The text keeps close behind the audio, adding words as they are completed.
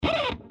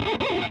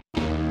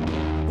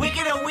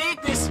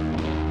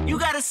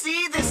wanna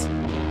see this.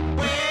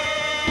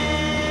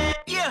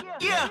 Yeah,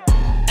 yeah.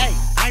 Hey,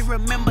 I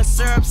remember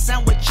syrup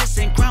sandwiches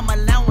and crime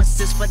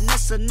allowances.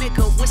 Finesse a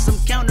nigga with some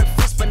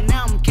counterfeits, but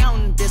now I'm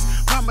counting this.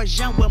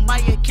 Parmesan where my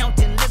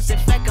accountant lives. In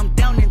fact, I'm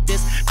down in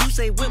this. You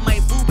say with my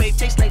boo babe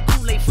tastes like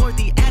Kool-Aid for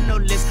the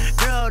analyst.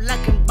 Girl, I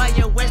can buy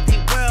your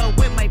Westie world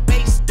with my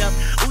base stuff.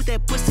 Ooh,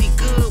 that pussy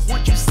good.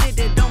 Once you sit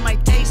it on my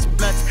taste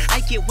buds,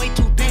 I get way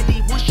too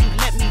petty once you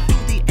let me do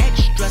the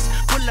extras.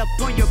 Pull up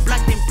on your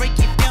block, then break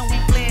it down. We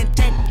playing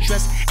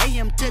Tetris.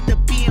 AM to the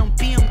PM,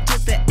 PM to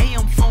the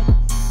AM phone.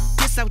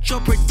 Piss out your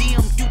per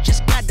diem, you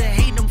just gotta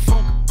hate them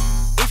funk.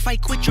 If I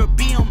quit your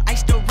BM, I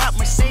still rock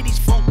Mercedes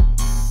funk.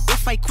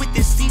 If I quit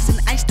this season,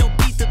 I still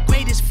be the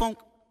greatest funk.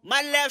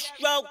 My left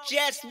stroke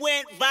just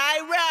went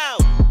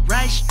viral.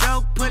 Right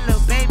stroke, put a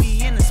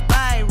baby in a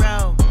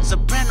spiral.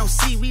 Soprano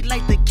C, we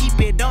like to keep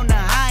it on the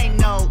high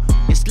note.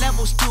 It's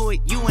levels to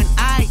it, you and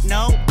I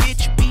know.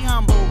 Bitch, be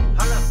humble.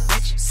 Hold up,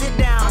 bitch. Sit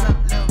down.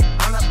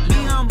 Hold up, be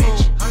humble.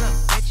 Hold up,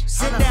 bitch.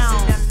 Sit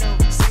down.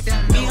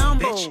 Be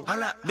humble.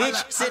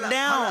 Bitch, sit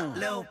down.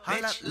 Be humble.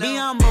 Sit down. Be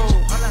humble.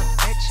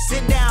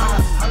 Sit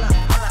down.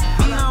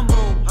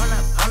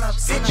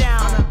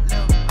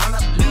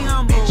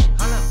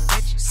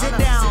 Be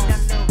humble.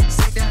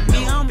 Sit down. Be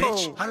humble.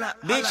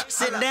 Bitch,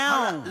 sit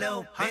down.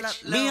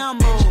 Be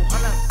humble.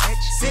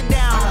 Sit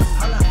down.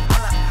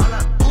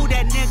 Who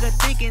that nigga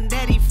thinking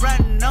that he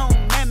frontin' on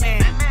me,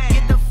 man?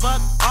 Get the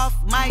fuck off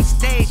my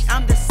stage,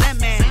 I'm the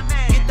Sandman.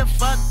 Get the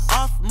fuck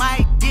off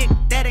my dick,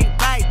 that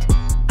ain't right.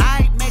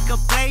 I make a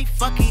play,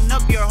 fucking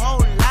up your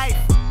whole life.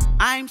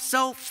 I'm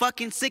so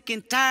fucking sick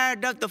and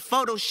tired of the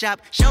Photoshop.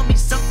 Show me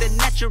something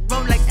natural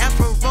like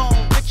Afro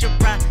with your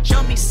pride.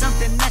 Show me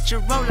something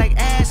natural like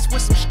ass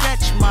with some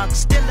stretch marks.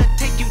 Still a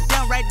take you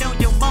down right on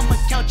your mama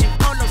couch in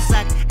polo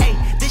socks. Ayy,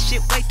 this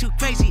shit way too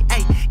crazy.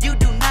 Ayy, you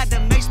do not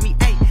amaze me.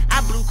 Ayy,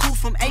 I blew cool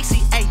from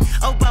ACA.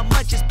 Oh, but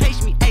much just page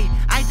me. Ayy,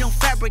 I don't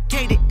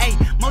fabricate it. Ayy,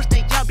 most of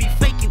y'all be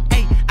faking.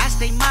 Ayy, I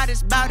stay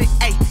modest about it.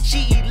 Ayy,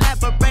 she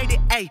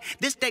elaborated. Ayy,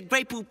 this that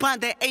great poop on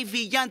that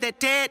AV on that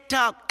TED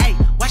talk. Ayy,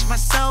 watch my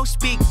soul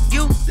speak.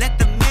 You let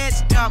the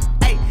meds talk.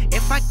 Ayy,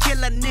 if I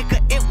kill a nigga,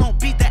 it won't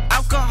be the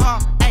alcohol.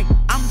 Ayy,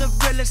 I'm the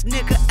realest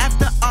nigga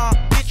after all.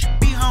 Bitch,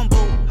 be humble.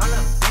 Hold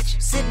up,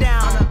 bitch. Sit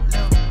down.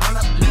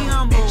 Be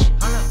humble.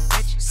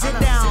 Sit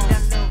down.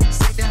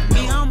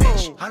 Be humble.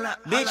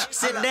 Bitch,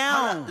 sit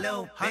down.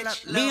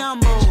 Be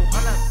humble.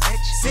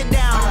 Sit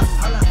down.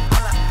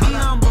 Be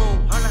humble.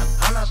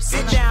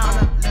 Sit down.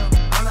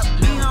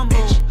 Be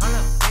humble.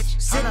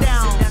 Sit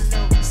down.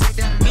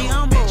 Be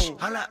humble.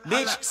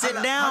 Bitch, sit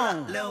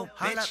down.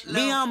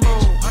 Be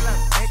humble.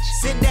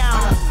 Sit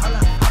down.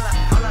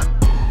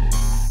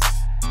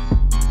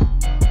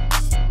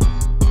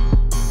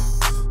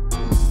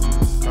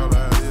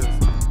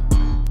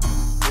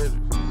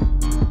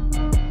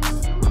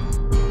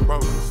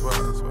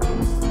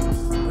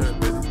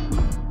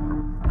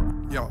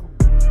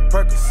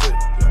 Percocet,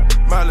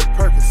 Miley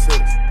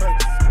Percocet,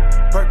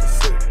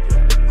 Percocet,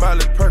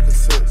 Miley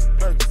Percocet,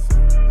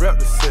 rep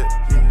the set,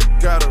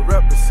 gotta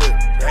rep the set,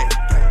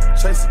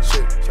 chase a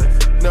chick,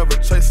 never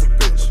chase a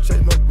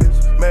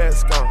bitch,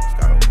 mask on,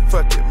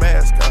 fuck it,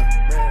 mask on,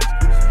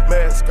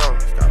 mask on,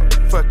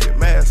 fuck it,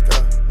 mask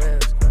on,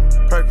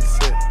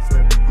 Percocet,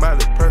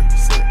 Miley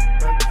Percocet,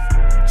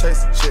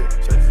 chase a chick,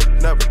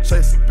 never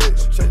chase a bitch,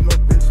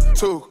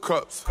 2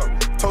 cups,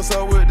 toast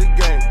up with the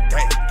game.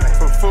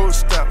 From food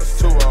stamps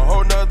to a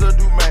whole nother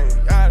domain.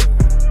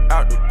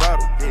 Out the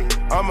bottle,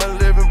 I'm a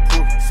living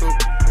proof.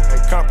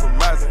 Ain't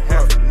compromising,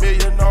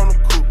 $500,000 on the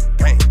coupe.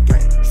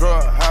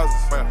 Drug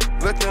houses,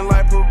 looking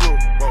like Peru.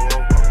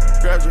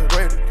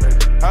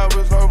 Graduated, I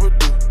was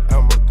overdue.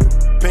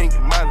 Pink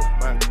money,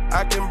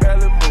 I can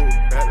barely move.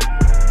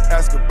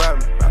 Ask about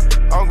me,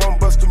 I'm gon'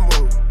 bust a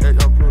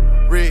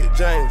move. Red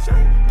James,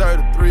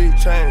 33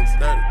 chains.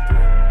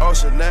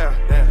 Ocean now,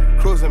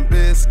 cruising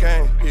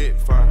Biscayne.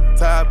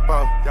 Top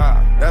off,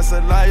 that's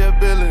a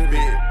liability.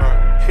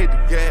 Hit the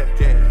gas,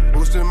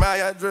 boosting my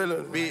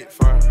adrenaline.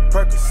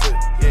 Percocet,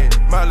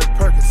 Miley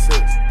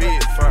Percocet,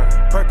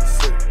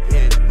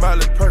 Percocet,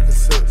 Miley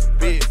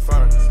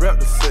Percocet, rep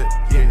the set,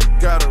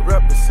 gotta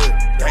rep the set.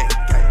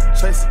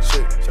 Chase a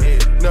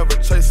chick, never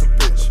chase a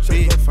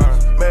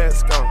bitch.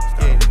 Mask on,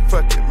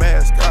 fuck it,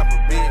 mask on.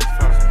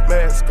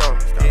 Mask on,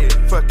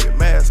 fuck it,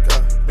 mask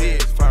on.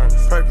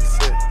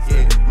 Percocet,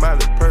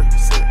 Miley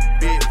Percocet,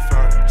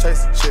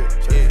 chase a chick,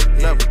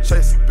 never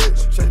chase a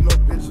bitch. Chase no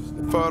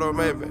bitches. Photo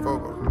maybe,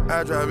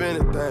 I drive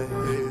anything.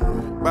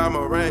 Buy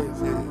my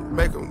rings,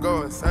 make them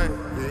go insane.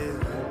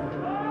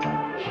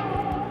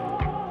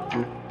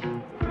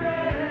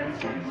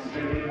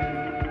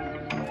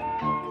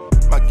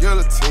 My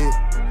guillotine,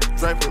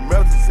 draping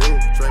melazine,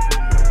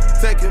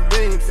 taking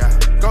beams,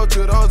 go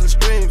to those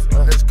extremes.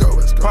 Let's go.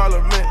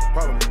 Parliament,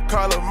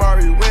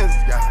 Calamari wins.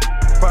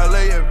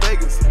 Parlay in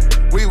Vegas,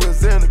 we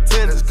was in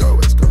attendance.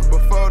 Let's go.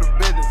 Before the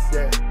business,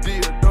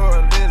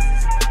 Theodore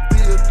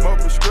lenses, more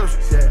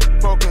prescriptions,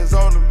 focus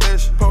on the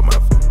mission. Put my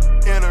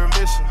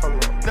intermission,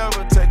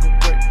 never take a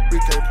break. We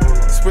can't pull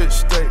on. Switch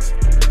states,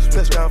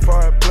 touchdown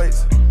foreign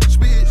place.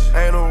 Switch.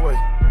 Ain't no way,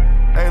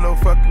 ain't no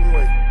fucking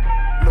way.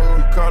 No,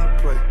 we come to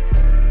play,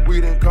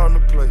 we didn't come to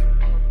play.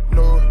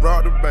 No,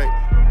 rob the bank,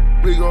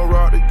 we gon'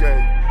 rob the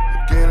game.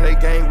 Again, they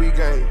gang, we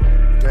gang.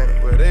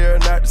 But they are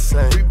not the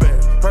same. We been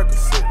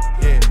Percocet,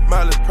 yeah.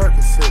 Miley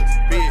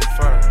Percocet, big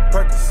fine.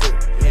 Percocet,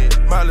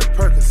 yeah. Miley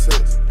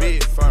Percocet,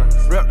 big fine.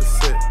 Rep the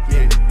set,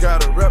 yeah.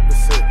 Gotta rep the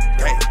set,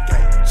 gang,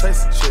 gang.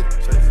 Chase a chick,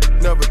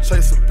 never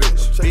chase a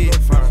bitch. Big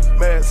fine.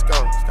 Mask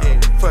on, yeah.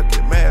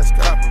 Fucking mask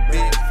off,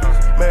 big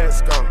fine.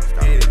 Mask on,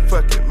 yeah.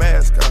 Fucking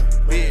mask off,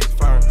 big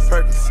fine.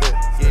 Percocet,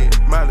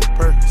 yeah. Miley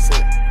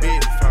Percocet,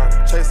 big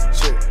fine. Chase a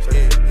chick,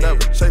 yeah.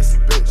 Never chase a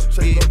bitch.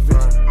 Big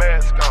fine.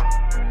 Mask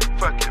on,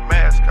 fucking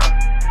mask off.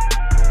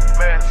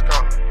 Mask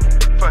on,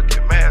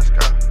 fucking mask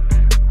off.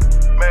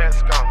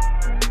 Mask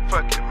on,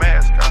 fucking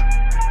mask off.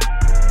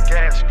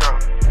 Gas gone,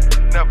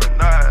 never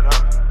nod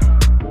off.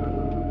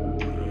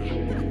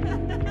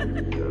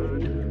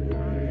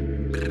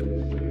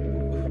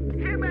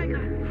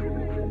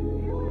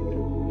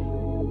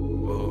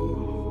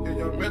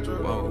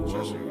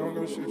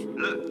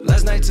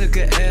 Last night took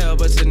a L,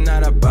 but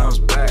tonight I bounce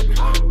back.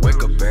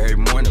 Wake up every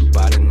morning,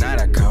 by the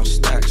night I count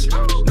stacks.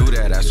 Knew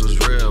that ass was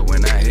real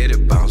when I hit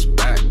it, bounce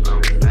back.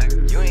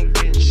 You ain't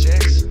getting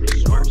checks.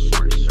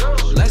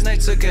 Last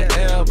night took a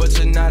L, but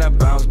tonight I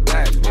bounce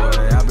back.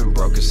 Boy, I've been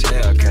broke as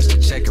hell, catch the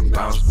check and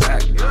bounce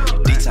back.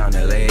 D-Town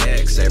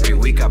LAX, every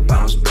week I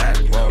bounce back.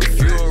 If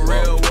you a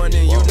real one,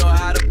 then you know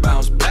how to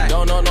bounce back.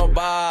 Don't know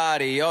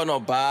nobody, oh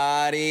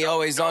nobody,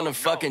 always on the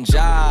fucking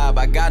job.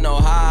 I got no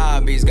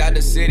hobbies, got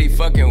the city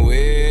fucking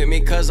with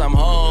me, cause I'm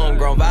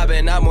homegrown,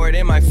 vibing out more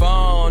than my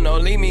phone. No,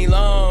 leave me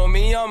alone,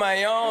 me on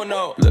my own,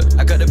 no. Look,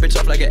 I cut the bitch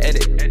off like an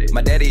edit.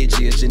 My daddy a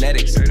G, it's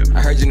genetics.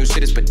 I heard your new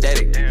shit is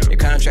pathetic. Your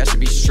contrast should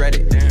be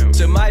shredded.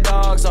 To my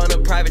dogs on a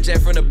private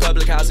jet from the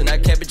public house, and I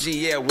kept a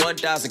G, yeah,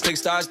 1,000. Click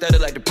stars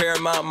studded like the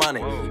Paramount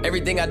money.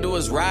 Everything I do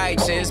is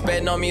righteous.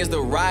 Betting on me is the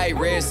right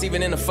risk,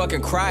 even in a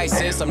fucking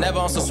crisis. I'm never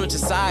on some switch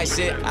side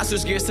shit. I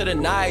switch gears to the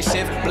night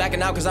shift,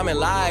 blacking out cause I'm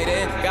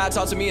enlightened. God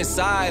talk to me in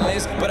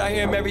silence, but I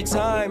hear him every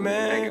time,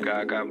 man. Thank you,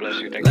 God. God bless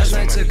you. Thank Last you so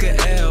night much. Took an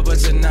L, but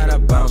tonight I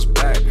bounce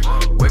back.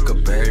 Wake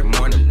up every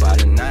morning, by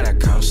the night I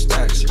count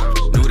stacks.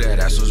 Knew that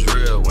ass was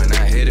real when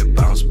I hit it,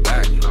 bounce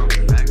back.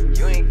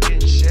 You ain't getting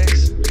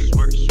checks.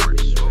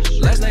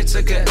 Last night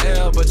took an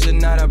L, but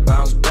tonight I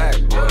bounce back.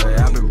 Boy,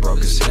 I've been broke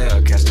as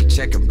hell, catch the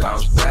check and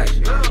bounce back.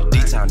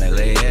 D-Town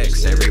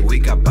LAX, every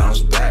week I bounce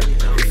back.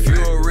 If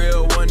you a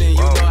real one, then you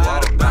know how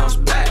to bounce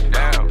back.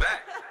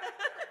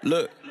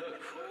 Look,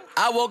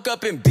 I woke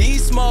up in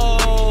beast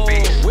mode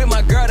with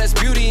my girl that's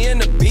Beauty in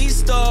the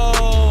Beast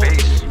though.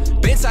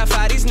 Been top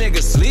 5, these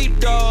niggas sleep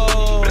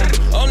though.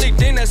 Only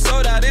thing that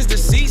sold out is the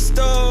seats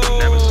though.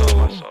 Never sold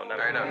my soul,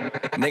 never.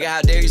 Nigga,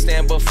 how dare you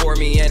stand before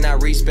me and I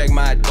respect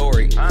my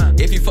authority.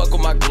 If you fuck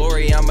with my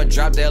glory, I'ma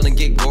drop the L and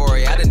get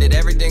gory. I done did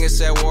everything and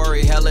said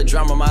worry. Hella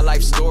drama, my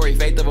life story.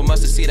 Faith of a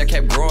mustard seed, I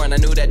kept growing. I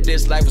knew that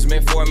this life was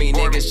meant for me.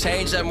 Niggas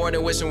change up more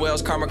than wishing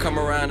wells. Karma come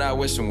around, I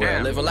wish them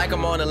well. Living like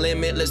I'm on a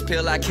limitless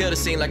pill. I kill the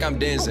scene like I'm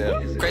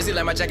Denzel. Crazy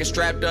like my jacket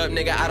strapped up.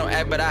 Nigga, I don't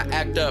act, but I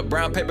act up.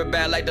 Brown paper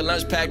bag like the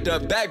lunch packed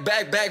up. Back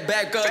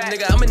up.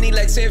 Nigga, I'ma need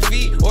like 10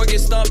 feet or get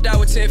stomped out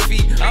with 10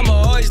 feet. I'ma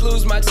always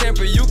lose my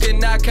temper. You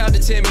cannot count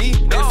to 10 me.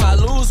 If I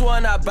lose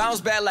one, I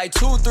bounce back like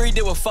 2, 3,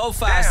 did with 4,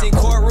 5. Seen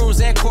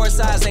courtrooms and court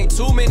sides. Ain't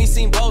too many,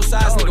 seen both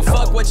sides. Nigga,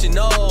 fuck what you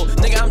know.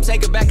 Nigga, I'm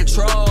taking back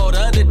control.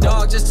 The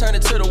underdog just turned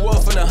into the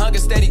wolf and the hunger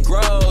steady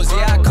grows.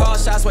 Yeah, I call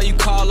shots while you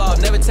call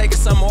off. Never taking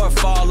some more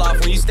fall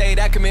off. When you stay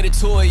that committed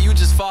to it, you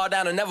just fall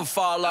down and never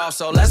fall off.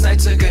 So last night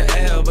took an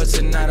L, but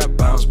tonight I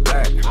bounce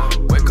back.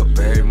 Wake up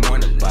every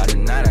morning, by the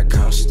night I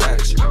count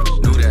stacks.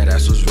 Knew that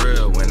ass was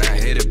real when I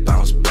hit it,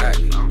 bounce back.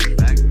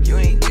 You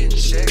ain't getting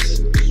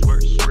checks.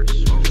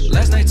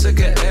 Last night took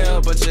an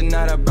L, but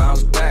tonight I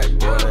bounce back.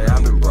 Boy,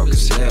 I've been broke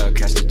as hell,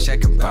 catch the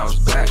check and bounce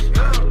back.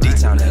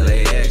 D-Town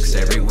LAX,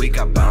 every week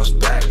I bounce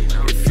back.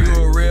 If you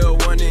a real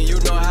one, then you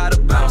know how to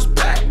bounce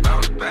back.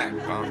 Bounce back,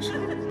 bounce,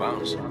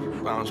 bounce,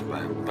 bounce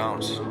back,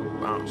 bounce,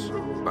 bounce,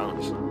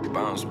 bounce,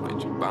 bounce,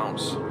 bitch,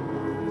 bounce.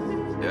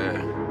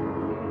 Yeah,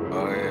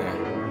 oh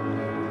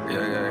yeah,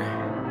 yeah,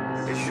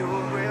 yeah. Is you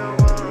a real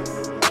one?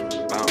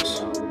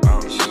 Bounce,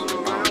 bounce,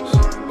 bounce,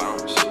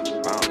 bounce,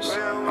 bounce,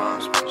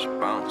 bounce, bitch,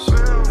 bounce.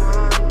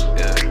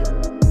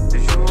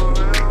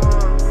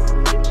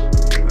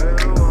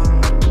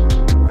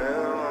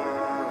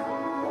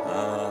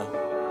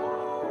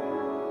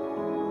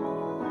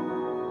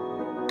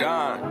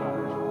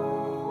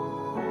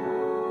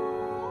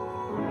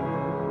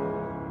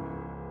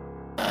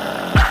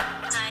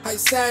 A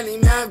Sally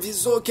me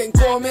avisou que a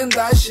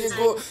encomenda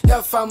chegou. E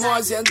a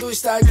famosa do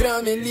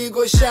Instagram me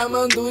ligou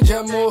chamando de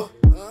amor.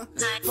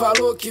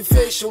 Falou que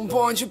fecha um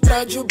bonde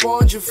pra de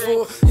bonde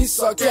for. E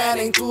só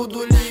querem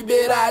tudo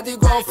liberado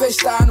igual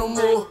festa no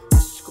morro.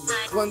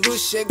 Quando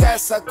chegar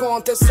essa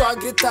conta é só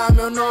gritar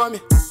meu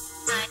nome.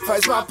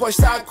 Faz uma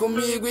aposta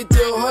comigo e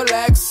teu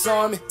Rolex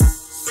some.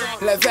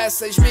 Leva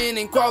essas mina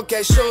em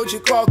qualquer show de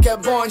qualquer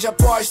bonde.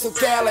 Aposto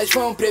que elas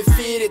vão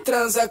preferir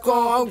transar com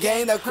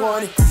alguém da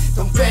Cone.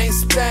 Então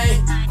pense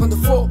bem quando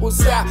for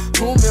usar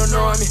o meu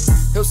nome.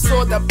 Eu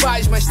sou da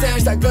paz, mas tem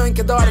os da gangue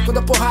que adora quando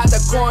a porrada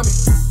come.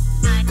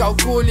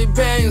 Calcule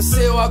bem o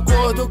seu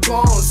acordo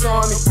com os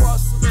homens.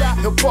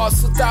 Eu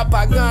posso tá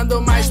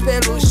pagando mais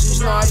pelos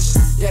X-Nós.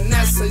 E é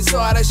nessas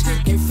horas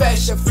que quem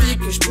fecha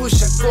fica, os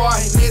puxa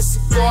corre. Nesse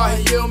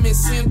corre eu me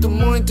sinto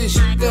muito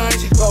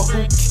gigante igual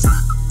Hulk.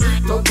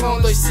 Tô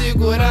com 2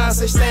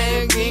 seguranças,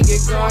 tenho King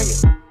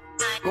Kong.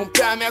 Um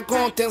pra minha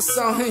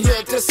contenção e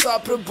outro é só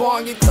pro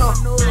bong. Então,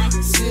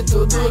 se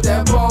tudo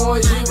der bom,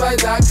 hoje vai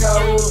dar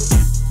caô.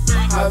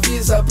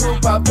 Avisa pro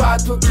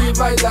papato que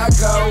vai dar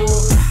caô.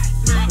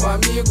 O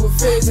amigo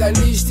fez a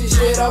lista e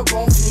geral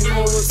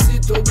confirmou. Se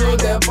tudo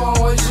der bom,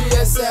 hoje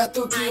é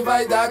certo que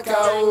vai dar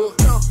caô.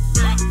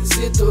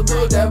 Se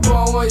tudo der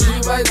bom,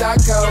 hoje vai dar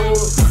caô.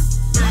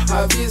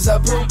 Avisa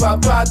pro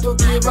papato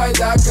que vai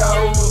dar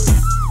caô.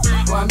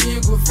 O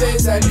amigo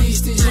fez a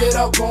lista e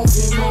geral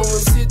confirmou.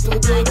 Se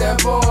tudo der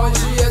bom,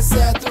 hoje é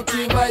certo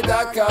que vai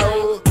dar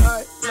caô.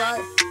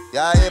 E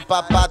aí,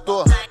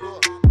 papato?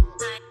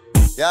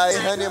 E aí,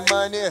 honey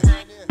money?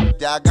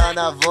 TH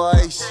na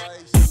voz,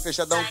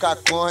 fechadão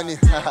cacone.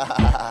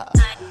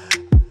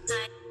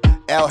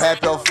 É o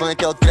rap, é o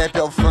funk, é o trap,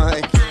 é o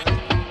funk.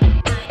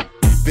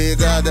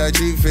 Pegada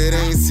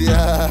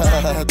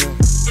diferenciada.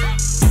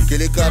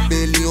 Aquele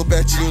cabelinho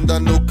pertinho da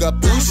nuca,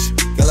 puxa.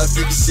 Que ela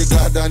fica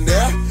esticada,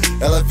 né?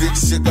 Ela fica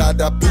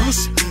esticada,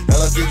 puxa.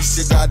 Ela fica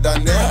esticada,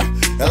 né?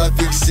 Ela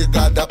fica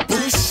esticada,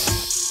 puxa.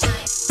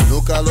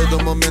 No calor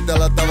do momento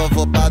ela tava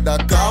afobada.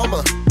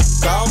 Calma,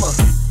 calma.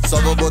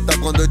 Só vou botar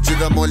quando eu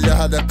tiver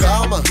molhada.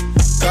 Calma,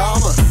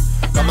 calma.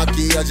 Com a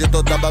maquiagem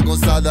toda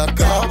bagunçada.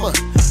 Calma,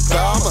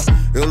 calma.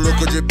 Eu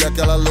louco de pé,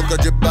 aquela louca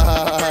de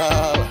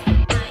bala.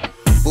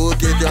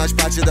 Porque tem umas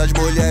partes das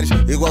mulheres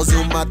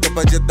igualzinho uma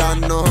tampa de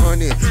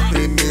Danone.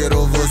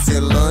 Primeiro você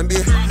lambe,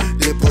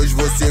 depois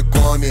você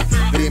come.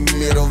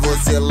 Primeiro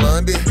você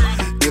lambe,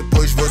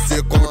 depois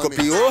você come.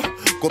 Copiou,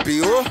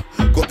 copiou,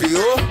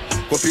 copiou,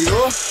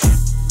 copiou.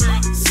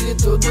 Se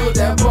tudo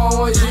der bom,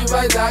 hoje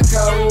vai dar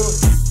caô.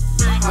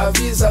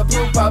 Avisa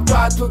pro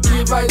papato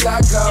que vai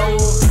dar caô.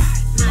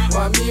 O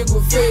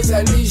amigo fez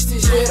a lista e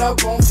geral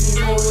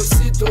confirmou.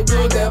 Se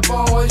tudo der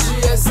bom, hoje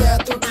é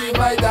certo que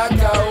vai dar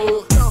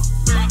caô.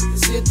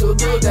 Se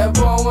tudo der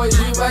bom, hoje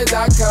vai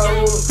dar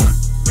caô.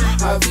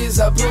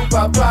 Avisa pro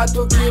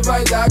papato que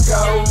vai dar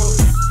caô.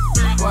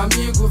 O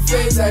amigo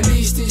fez a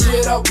lista e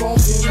geral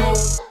confirmou.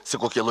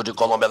 5 quilos de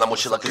Colômbia na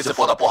mochila, que se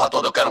for da porra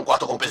toda eu quero um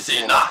quarto com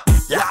piscina.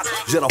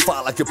 Geral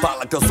fala que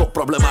eu sou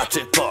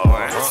problemático.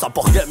 Só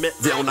porque me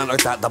viu na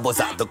noitada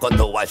abusado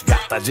quando as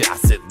gatas de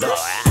ácido.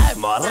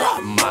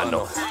 Mora,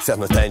 mano, cê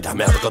não entende a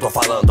merda que eu tô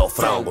falando, ô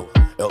frango.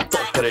 Eu tô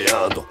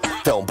criando,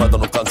 tem um bando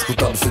no canto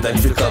escutando, se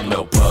identificando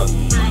meu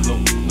plano.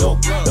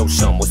 Eu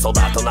chamo os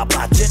soldados na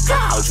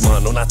prática, os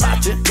mano na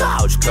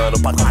tática, os cano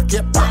pra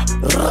claque, pá,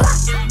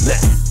 né?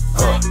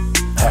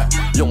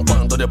 E um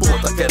bando de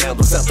puta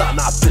querendo sentar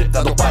na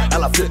pica do pai.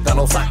 Ela fica,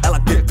 não sai, ela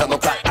quica, não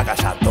cai,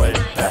 agachado em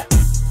pé.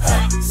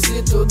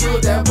 Se tudo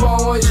der bom,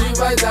 hoje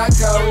vai dar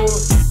caô.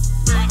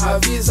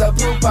 Avisa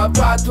pro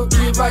papato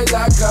que vai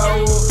dar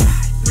caô.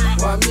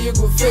 O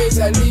amigo fez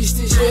a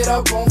lista e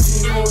geral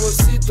confirmou.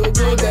 Se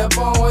tudo der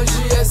bom,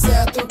 hoje é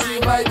certo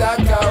que vai dar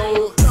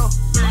caô.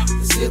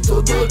 Se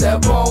tudo der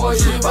bom,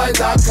 hoje vai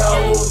dar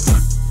caô.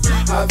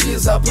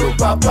 Avisa pro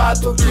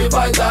papato que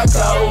vai dar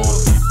caô.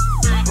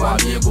 O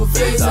amigo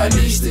fez a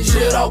lista e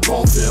geral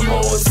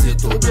confirmou. Se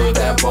tudo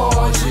der bom,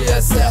 hoje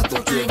é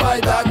certo que vai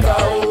dar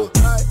caô.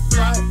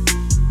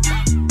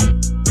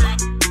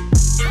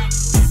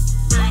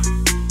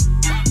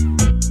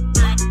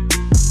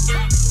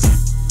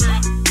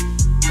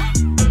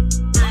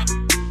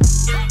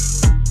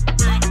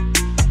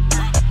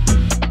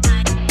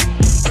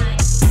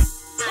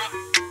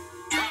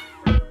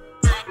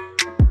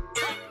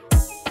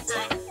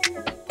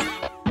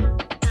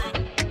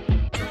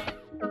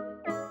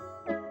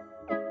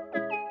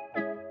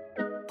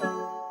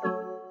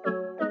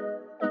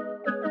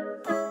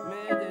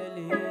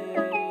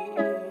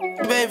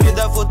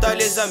 Bem-vindo a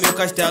Fortaleza, meu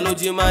castelo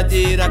de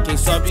madeira. Quem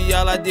sobe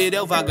a ladeira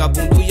é o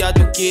vagabundo e a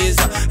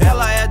duquesa.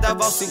 Ela é da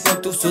valsa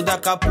enquanto eu sou da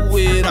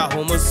capoeira.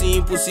 Romance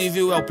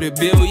impossível é o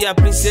plebeu e a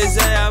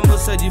princesa é a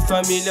moça de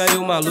família e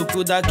o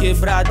maluco da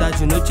quebrada.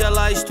 De noite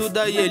ela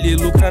estuda e ele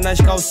lucra nas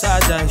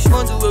calçadas.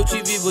 Quando eu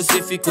te vi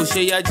você ficou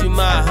cheia de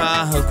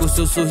marra. Arrancou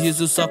seu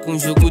sorriso só com um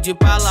jogo de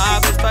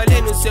palavras.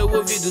 Falei no seu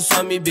ouvido,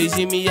 só me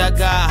beija e me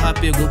agarra.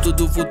 Pergunto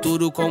do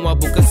futuro com a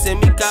boca cê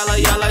me cala.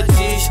 E ela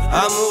diz,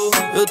 amor,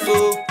 eu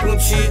tô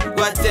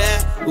contigo até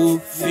o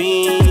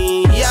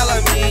fim. E ela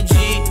me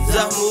diz,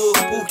 amor,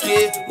 por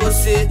que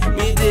você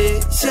me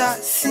deixa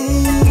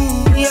assim?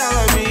 E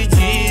ela me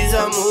diz,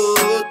 amor,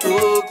 eu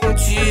tô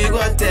contigo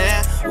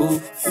até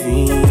o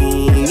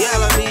fim. E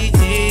ela me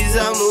diz,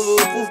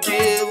 amor, por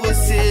que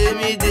você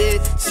me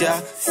deixa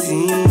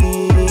assim?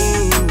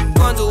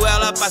 Quando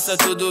ela passa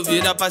tudo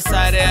vira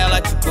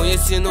passarela. Te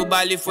conheci no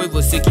baile, foi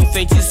você que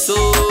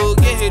enfeitiçou.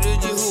 Guerreiro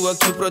de rua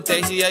que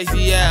protege as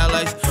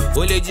vielas.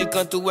 Olhei de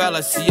canto,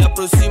 ela se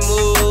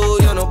aproximou.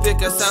 Eu não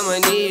perco essa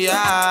mania.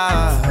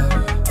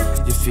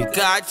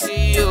 ficar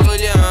te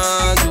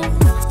olhando.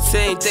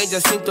 Cê entende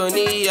a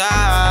sintonia,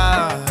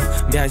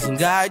 minha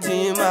ginga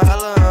de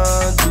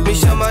malandro. Me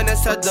chama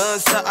nessa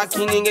dança,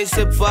 aqui ninguém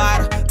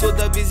separa.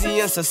 Toda a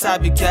vizinhança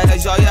sabe que ela é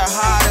joia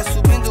rara.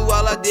 Subindo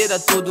a ladeira,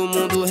 todo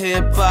mundo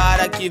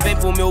repara que vem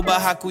pro meu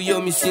barraco e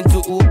eu me sinto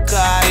o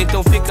cara.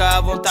 Então fica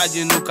à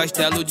vontade no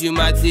castelo de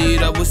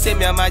madeira. Você,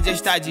 minha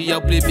majestade, é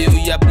o plebeu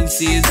e a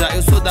princesa.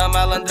 Eu sou da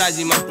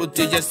malandragem, mas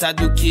protejo essa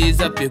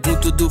duquesa.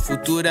 Pergunto do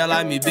futuro,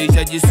 ela me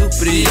beija de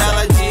surpresa. E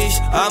ela diz,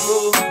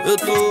 amor, eu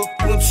tô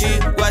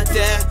contigo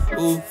até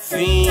o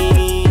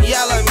fim. E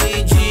ela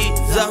me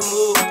diz,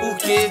 amor,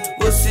 porque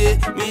você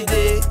me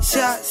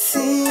deixa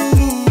assim.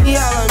 E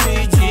ela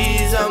me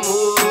diz,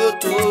 amor, eu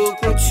tô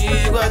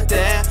contigo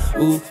até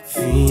o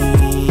fim.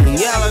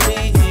 E ela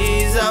me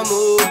diz,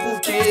 amor,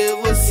 porque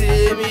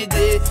você me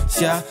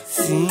deixa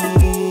assim.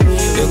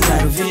 Eu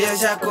quero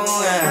viajar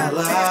com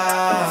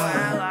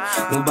ela,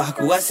 no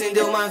barco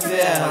acender uma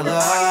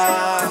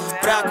vela,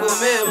 pra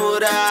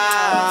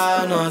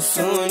comemorar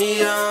nossa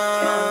união.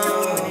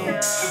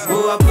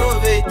 Vou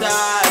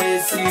aproveitar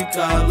esse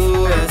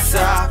calor,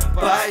 essa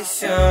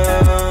paixão.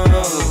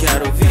 Eu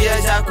quero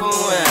viajar com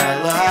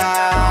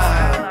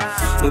ela,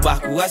 no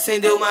barco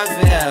acender uma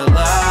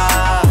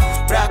vela,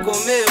 pra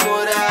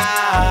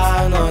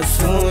comemorar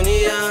nossa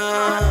união.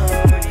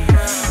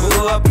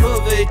 Vou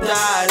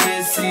aproveitar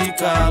esse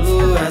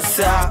calor,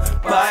 essa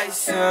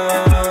paixão.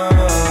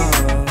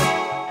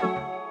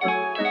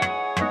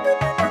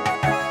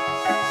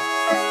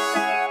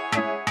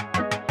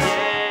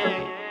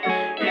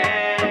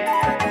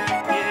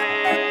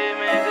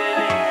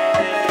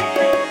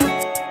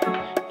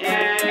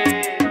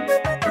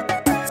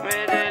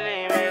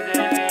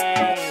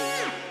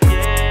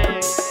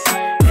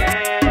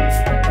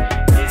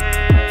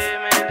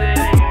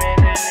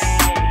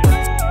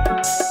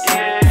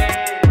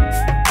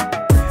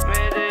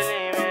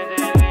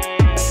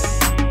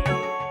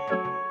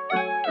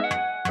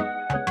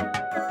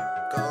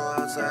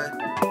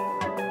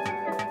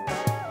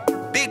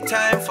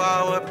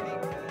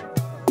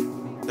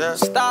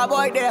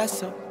 Starboy there,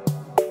 so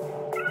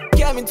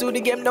came into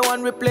the game, no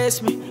one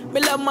replace me. Me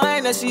love my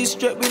energy,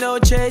 straight, we no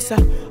chaser.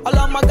 All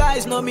of my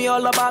guys know me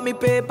all about me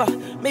paper.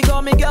 Me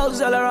got me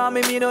girls all around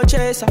me, me no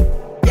chaser.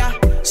 Yeah,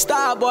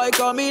 Starboy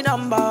call me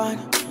number one.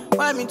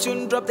 When me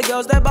tune drop, the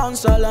girls they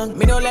bounce along.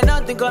 Me don't let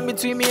nothing come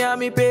between me and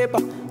me paper.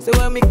 So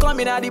when me come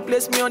in at the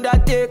place, me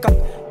undertaker.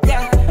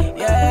 Yeah,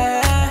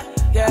 yeah,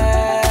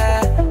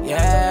 yeah,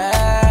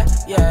 yeah,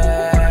 yeah.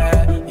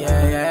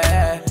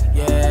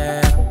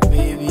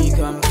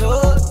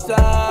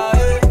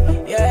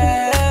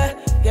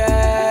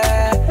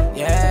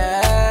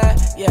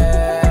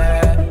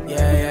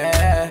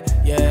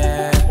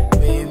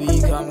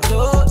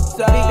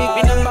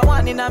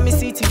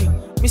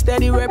 Me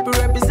steady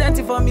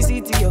representing for me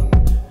city, yo.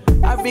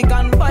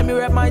 African boy, me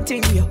rep my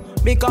thing, yo.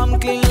 Me come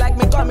clean like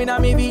me coming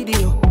on me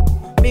video.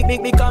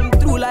 Me come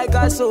through like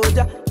a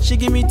soldier. She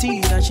give me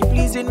tea and she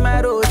pleasing my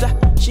rosa.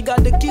 She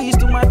got the keys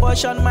to my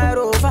Porsche and my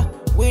Rover.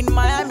 We in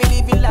Miami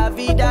living la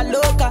vida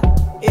loca.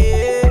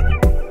 Yeah,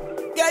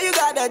 yeah, you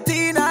got the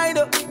teen, I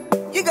know.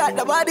 You got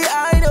the body,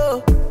 I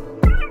know.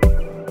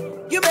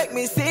 You make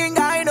me sing,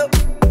 I know.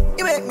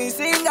 You make me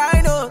sing,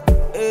 I know.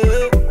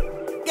 Yeah,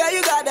 yeah,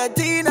 you got the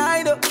teen,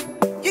 I know.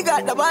 You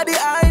got the body,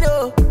 I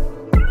know.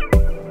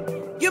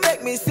 You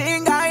make me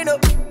sing, I know.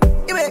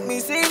 You make me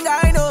sing,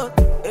 I know.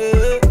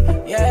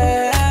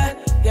 Yeah,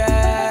 yeah,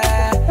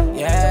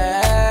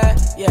 yeah,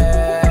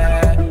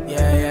 yeah,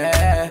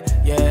 yeah,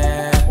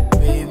 yeah.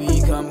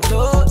 Baby, come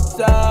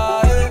closer.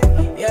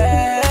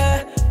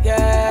 Yeah,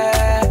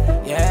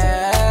 yeah,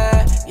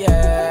 yeah,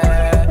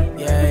 yeah,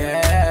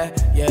 yeah,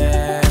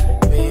 yeah.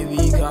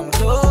 Baby, come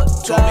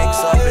closer. To mix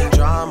up in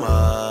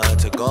drama,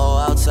 to go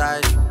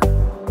outside.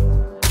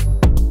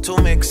 To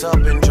mix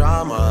up in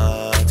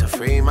drama, to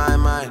free my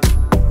mind.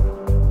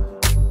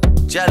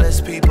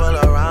 Jealous people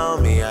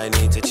around me, I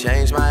need to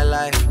change my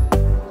life.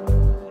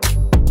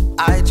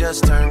 I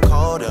just turn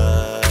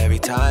colder every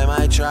time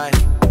I try.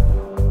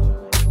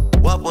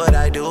 What would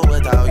I do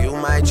without you,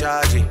 my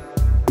Georgie?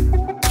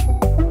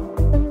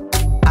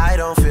 I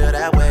don't feel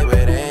that way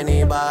with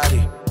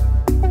anybody.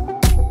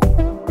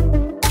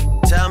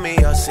 Tell me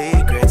your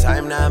secrets,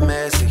 I'm not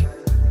messy.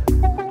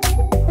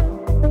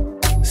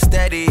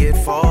 Steady it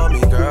for me,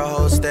 girl,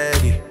 hold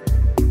steady.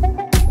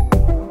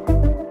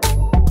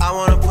 I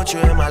wanna put you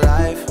in my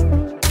life.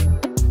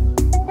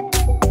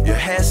 Your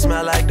hair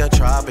smell like the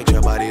tropics,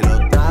 your body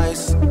look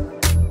nice.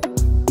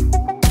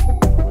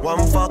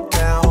 One fuck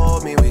can't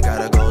hold me, we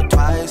gotta go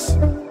twice.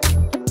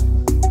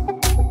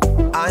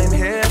 I'm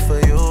here for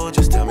you,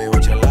 just tell me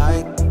what you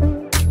like.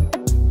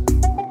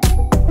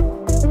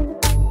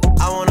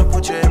 I wanna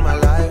put you in my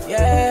life.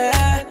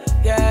 Yeah,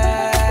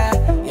 yeah,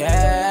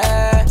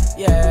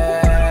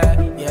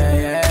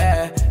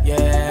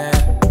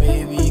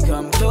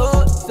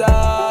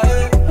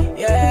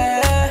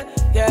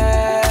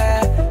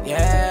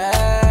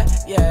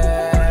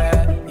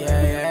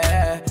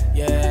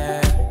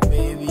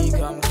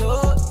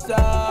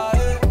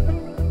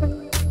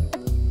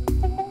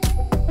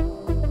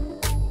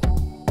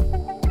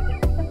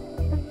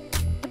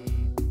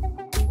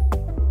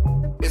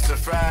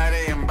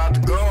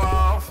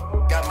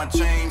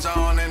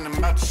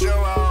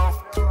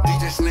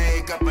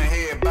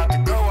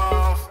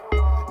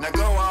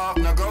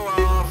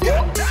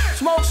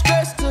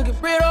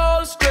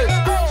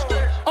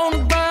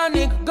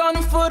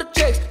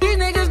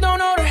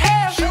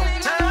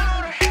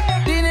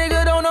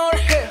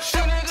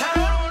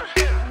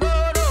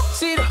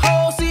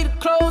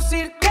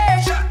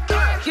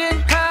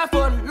 Getting high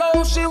for the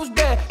low, shit was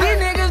bad. These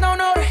niggas don't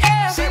know the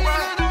hell.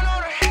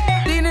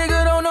 These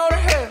niggas don't know the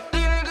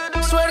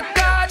hell. Swear to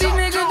God, these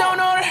niggas don't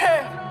know the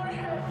hell.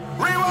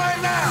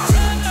 Rewind now.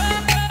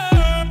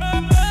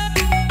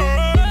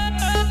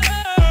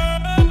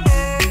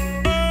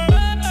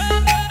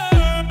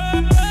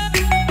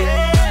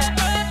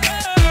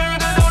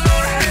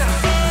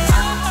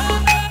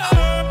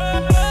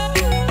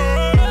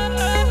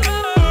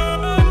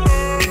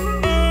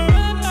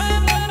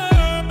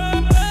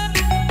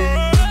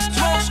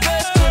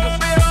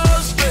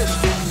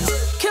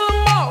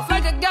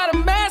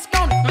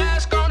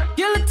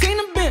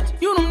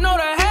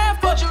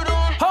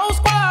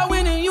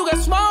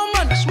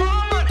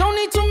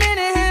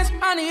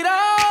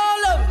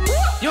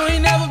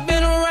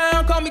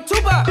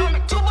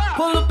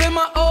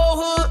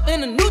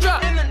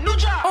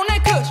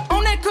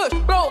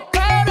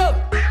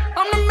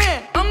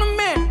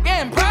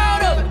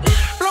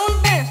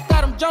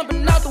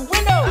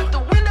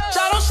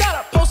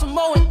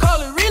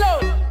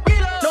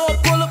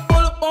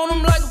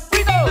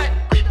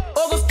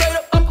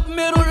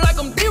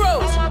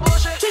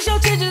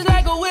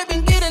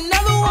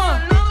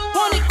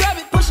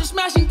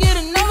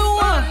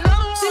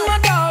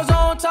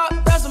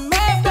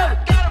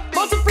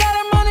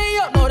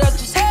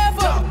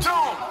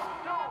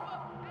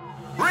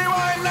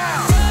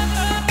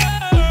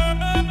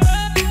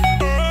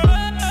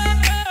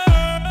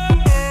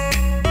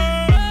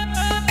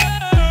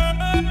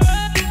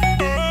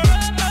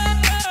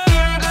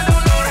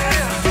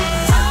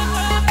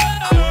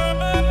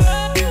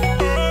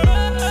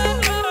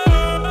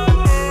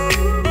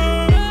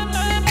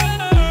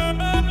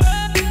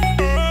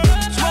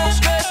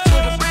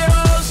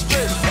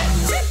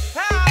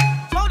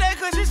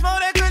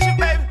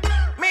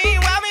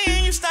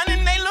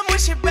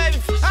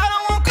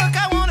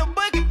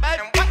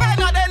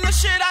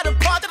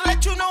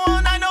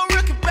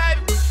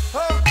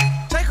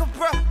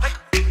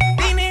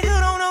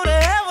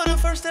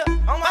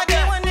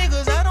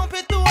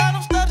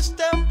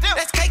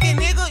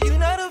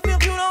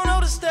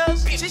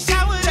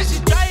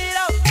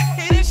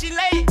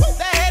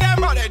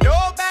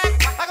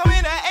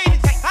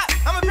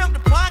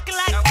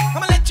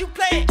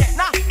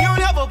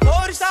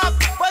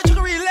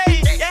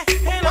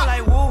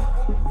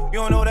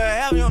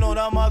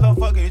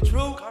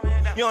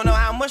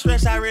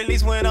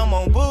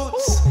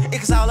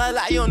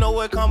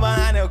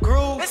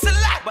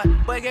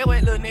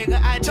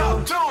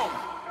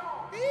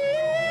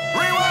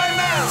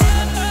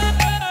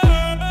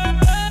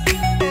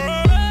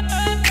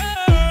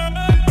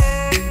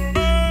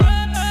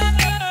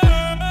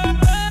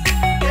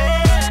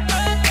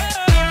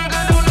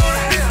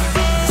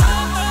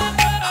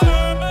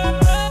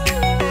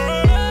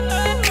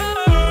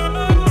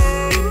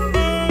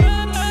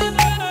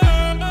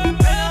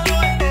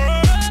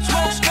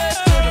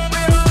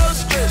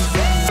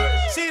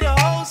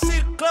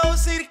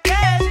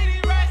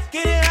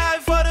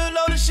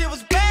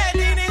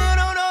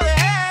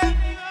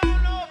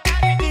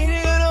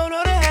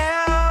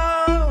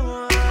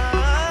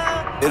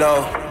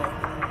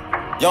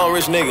 Young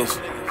rich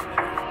niggas,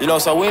 you know,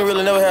 so we ain't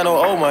really never had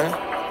no old money.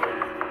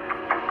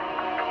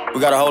 We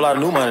got a whole lot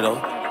of new money though.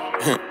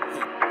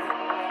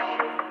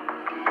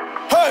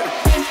 Hey!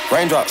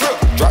 Raindrop,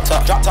 drop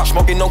top,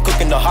 smoking, no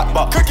cooking, the hot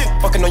pot.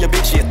 Fucking on your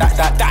bitch, yeah,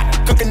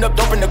 that. Cooking up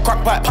dope in the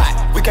crock pot.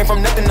 We came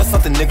from nothing to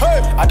something, nigga. Hey.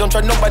 I don't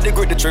try nobody,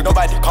 grip the trigger.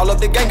 Nobody call up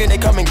the gang and they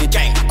come and get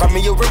gang. Cry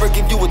me a river,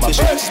 give you a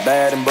tissue. It's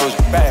bad and bullshit,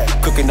 bad.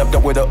 Cooking up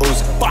dope with a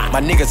Uzi.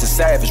 My niggas is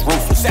savage,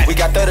 ruthless. We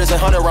got 30s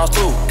and 100 rounds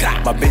too.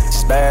 My bitch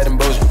is bad and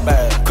bullshit,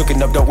 bad.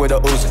 Cooking up dope with a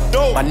Uzi.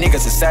 My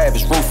niggas is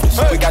savage, ruthless.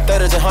 We got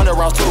 30s and 100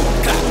 rounds too.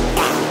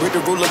 With the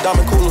ruler,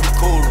 diamond cooler.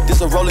 This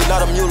a roller,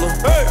 not a mule.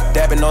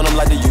 Dabbing on them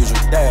like the usual.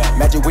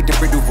 Magic with the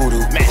brick do voodoo.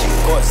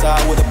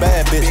 Courtside with a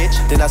bad bitch.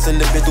 Then I send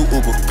the bitch through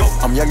Uber.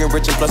 I'm young and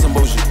rich and plus I'm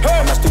bougie.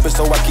 I'm not stupid,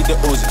 so I keep the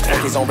Uzi.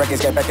 Records on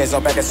records, get backers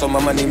on backers, so my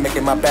money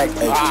making my back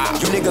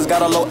ache. You niggas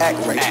got a low act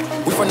rate.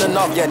 We from the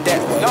north, yeah, that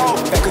way.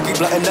 That cookie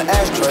blunt in the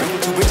ashtray.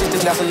 Two bitches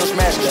just national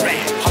smash that.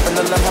 Hop in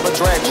the left, have a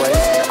drag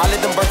race. I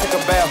let them birds take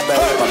a bath bag.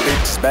 My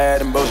bitch is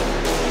bad and bullshit.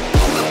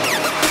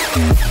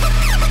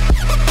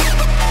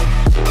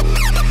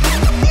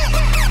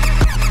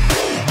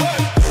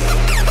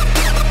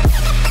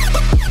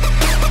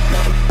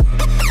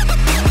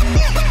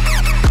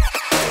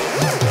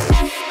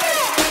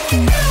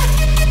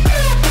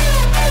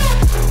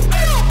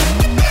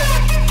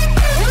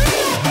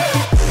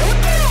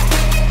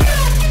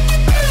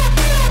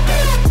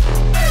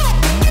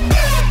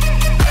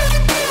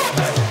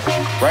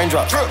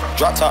 Raindrop,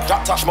 drop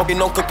top, smoking,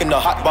 no cooking, the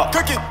hot pot.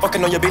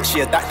 Fucking on your bitch,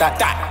 yeah,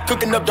 that.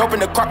 Cooking up dope in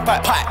the crock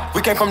pot.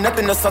 We came from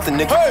nothing to something,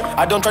 nigga. Hey.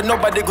 I don't try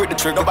nobody, grip the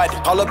trigger. Nobody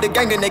call up the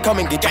gang and they come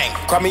and get gang.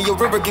 Cry me a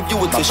river, give you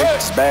a tissue.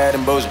 It's bad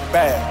and bullshit,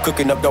 bad.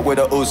 Cooking up dope with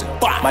a Uzi.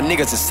 My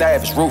niggas is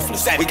savage,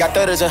 ruthless. We got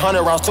 30s and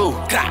 100 rounds too.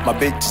 My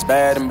bitch is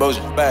bad and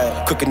bullshit,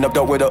 bad. Cooking up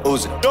dope with a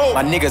Uzi.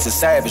 My niggas is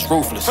savage,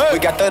 ruthless. We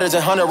got 30s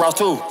and 100 rounds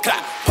too.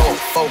 Pull,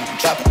 fold,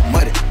 dropping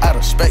money out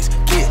of space.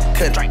 Kid,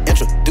 cut,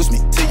 introduce me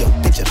to your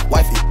bitch's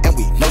wifey, and we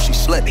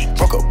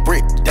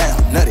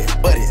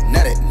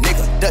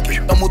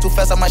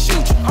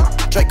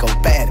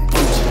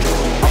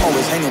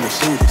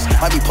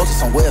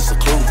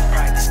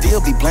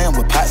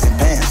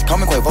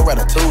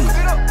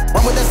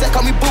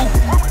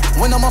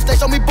when I'm on stage,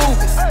 show me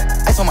boobies.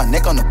 Ice on my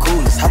neck on the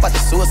coolest. How about the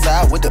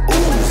suicide with the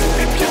ooze?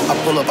 I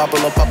pull up, I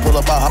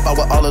hop out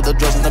with all of the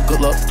drugs and the good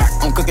luck.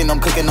 I'm cooking,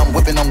 I'm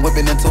whipping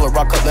into a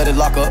rock up, let it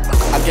lock up.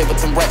 I gave her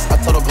 10 racks, I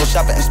told her go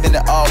shopping and spend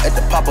it all at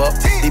the pop-up.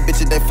 These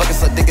bitches, they fucking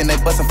suck dick and they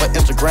bustin' for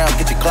Instagram,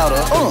 get your clout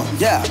up.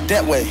 Yeah,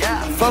 that way.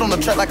 Float on the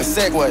track like a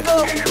Segway.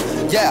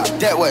 Yeah,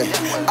 that way.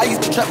 I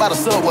used to trap by the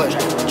subway.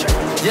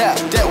 Yeah,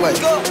 that way.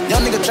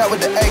 Young nigga trap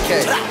with the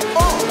AK.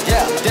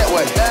 Yeah, that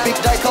way. Big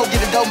Dyco,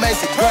 get a dope,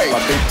 Macy. Great. My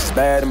bitch is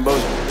bad and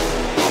bullshit.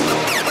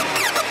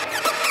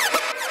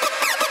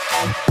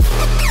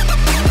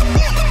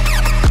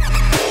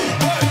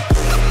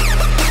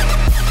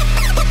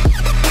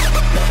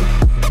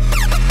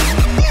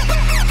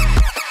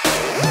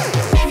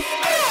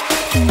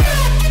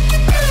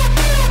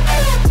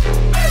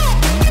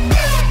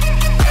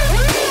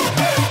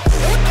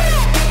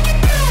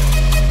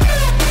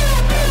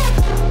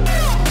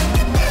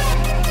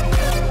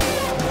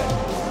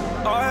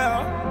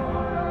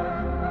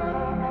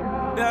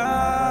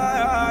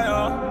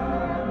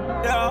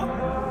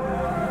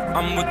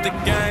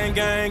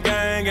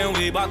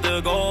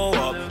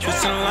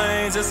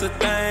 It's a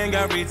thing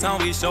every time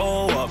we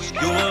show up.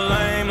 You a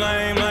lame,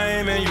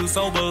 and you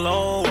so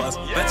below us.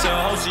 Bet your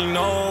hoe she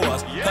know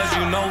us, cause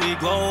you know we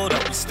glowed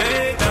up. We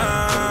stayed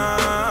down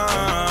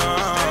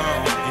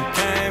and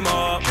came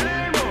up,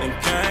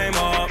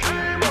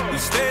 We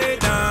stayed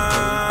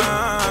down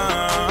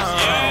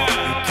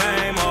and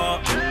came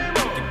up,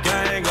 the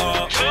gang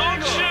up.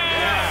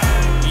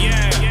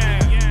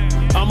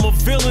 Yeah. I'm a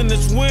villain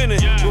that's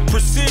winning. With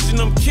precision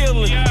I'm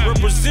killing.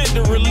 Represent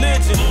the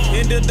religion.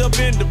 Ended up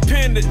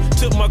independent.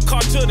 Took my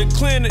car to the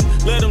clinic.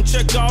 Let them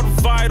check all the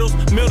vitals.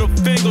 Middle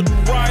finger to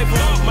rival.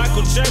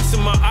 Michael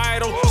Jackson my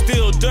idol.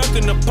 Still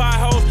ducking the pie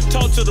holes.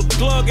 Talk to the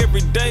plug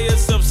every day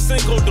except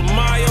Cinco de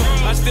Mayo.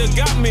 I still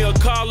got me a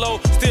Carlo.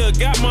 Still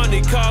got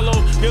Monte Carlo.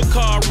 Your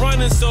car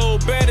running so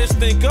bad it's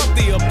think up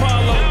the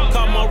Apollo.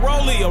 Call my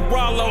Rollie a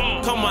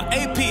Rollo. Call my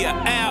AP a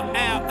Al.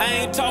 I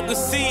ain't talking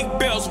seat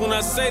belts when I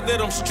say that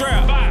I'm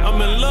strapped.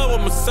 I'm in love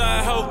with my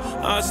side hoe.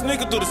 I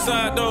sneak it through the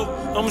side door.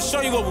 I'ma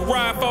show you what we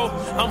ride for.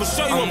 I'ma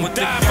show you what we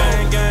die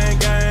for.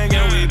 Gang,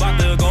 and we bout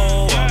to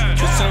go up.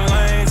 Switching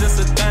lanes, it's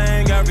a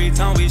thing every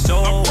time we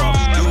show up.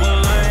 You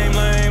a lame,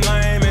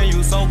 and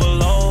you so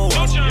below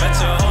us. Bet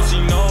your hoe she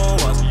know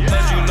us,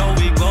 cause you know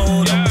we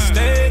glowed up.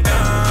 Stay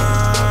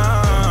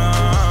down,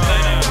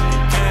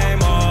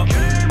 came up,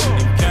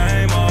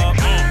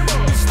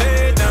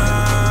 stay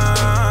down,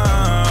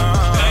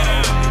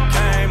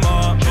 came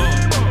up,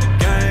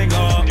 gang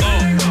up.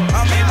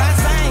 I'm in my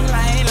same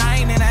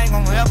lane, it ain't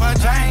gon' ever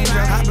change.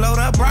 I blow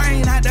the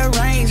brain out the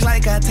range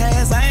like a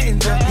Taz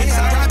Angel. It's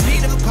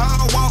R.I.P. to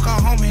Paul Walker,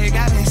 homie, it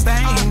got me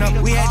stained up.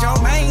 We had your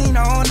main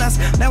on us,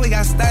 now we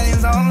got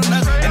stains on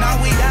us. And all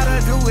we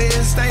gotta do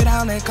is stay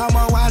down and come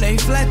up while they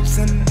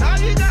flexin'.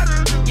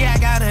 Yeah, I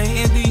got a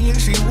Indian,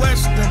 she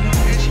Western.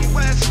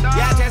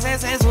 Yeah, I just had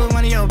sex with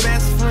one of your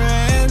best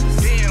friends.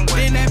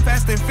 Then that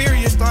Fast and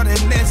Furious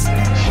started nesting.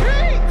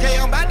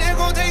 Yeah, I'm about to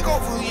go take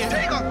over,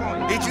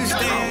 yeah. Did you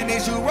stand?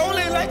 Is you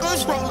rolling like a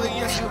stroller?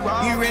 Yes, you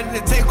roll. You ready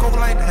to take over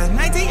like the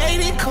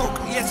 1980 Coke?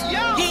 Yes, you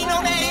ain't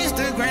on that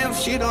Instagram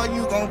shit or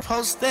you gon'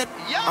 post that?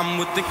 I'm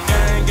with the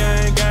gang,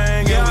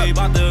 and we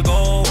bout to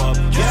go up.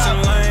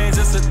 Switching lanes,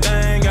 it's a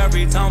thing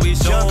every time we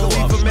show up.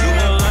 You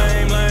a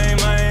lame,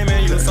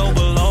 and you so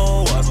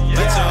below us. Bet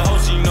your hoe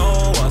she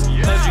know us,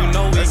 cause you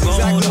know we glowed up. That's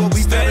exactly what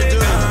we better do.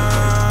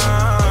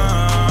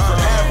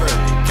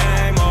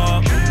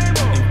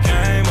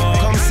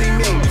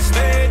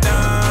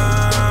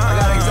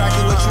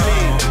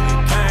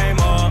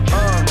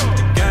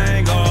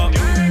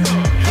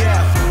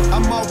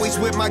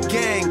 With my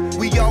gang,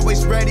 we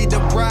always ready to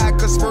ride,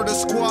 cause for the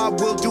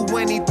squad we'll do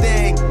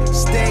anything.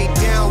 Stay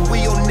down,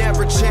 we'll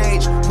never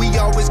change. We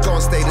always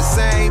gon' stay the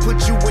same.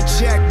 Put you in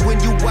check when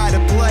you out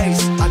of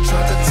place. I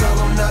tried to tell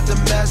them not to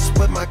mess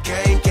with my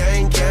gang.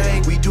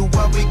 We do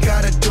what we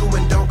gotta do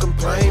and don't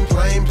complain.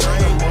 I'm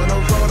on the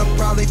road, I'm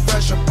probably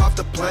fresh up off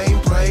the plane.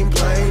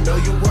 Know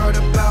you worried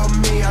about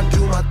me, I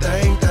do my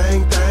thing.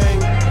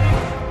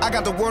 I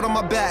got the word on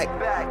my back.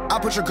 I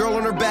put your girl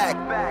on her back.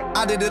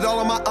 I did it all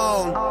on my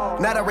own.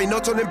 Now there ain't no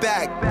turning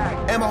back.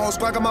 And my whole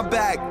squad got my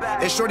back.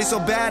 And shorty so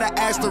bad, I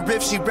asked her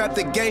if she rep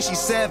the gang. She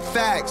said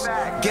facts.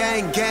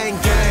 Gang.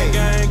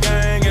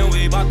 And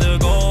we bout to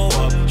go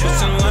up.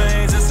 Switching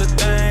lanes, it's a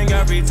thing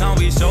every time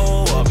we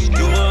show up. You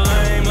a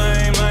lame,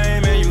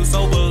 and you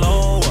so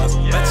below us.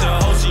 Bet your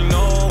hoe she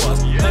know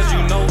us, cause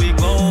you know we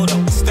glowed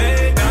up.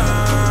 Stay down.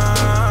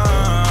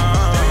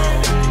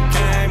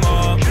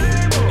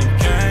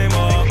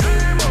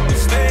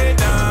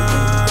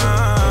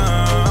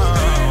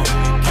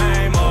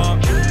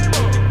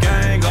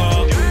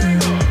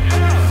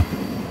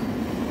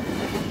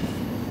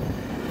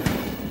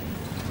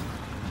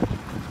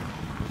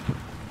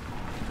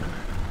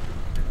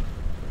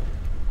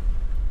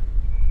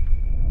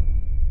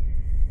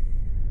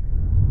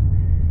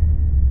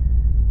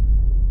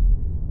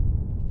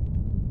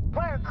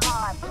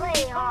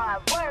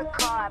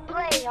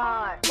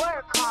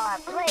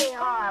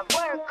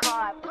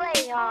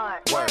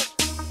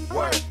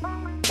 work,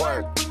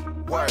 work,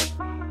 work,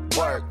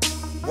 work,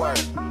 work,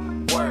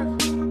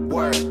 work,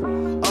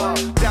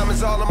 work.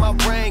 Diamonds all on my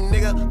ring,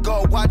 nigga.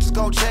 Gold watches,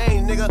 gold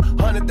chain, nigga.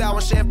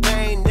 100,000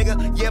 champagne,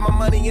 nigga. Yeah, my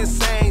money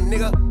insane,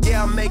 nigga.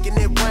 Yeah, I'm making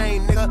it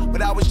rain, nigga.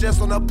 But I was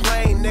just on a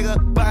plane,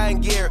 nigga.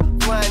 Buying gear,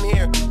 flying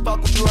here.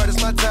 Fuck what you heard,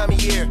 it's my time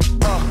of year.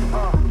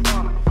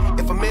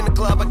 If I'm in the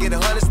club, I get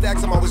 100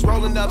 stacks. I'm always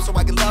rolling up, so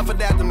I get love for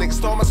that. Them niggas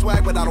stole my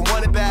swag, but I don't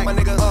want it back. My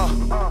nigga,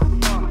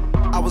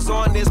 I was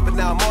on this, but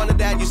now I'm on to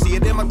that. You see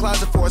it in my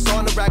closet, for it's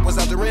on the rack. Was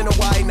out there in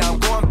Hawaii, now I'm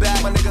going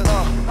back. My nigga,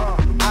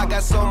 I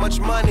got so much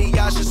money,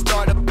 I should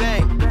start a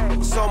bank.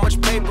 So much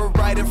paper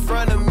right in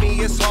front of me,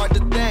 it's hard to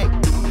think.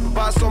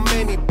 Buy so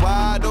many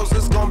bottles,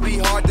 it's gonna be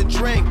hard to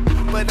drink.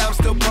 But I'm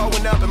still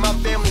growing up, and my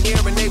family here,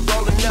 and they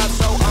rolling up.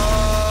 So,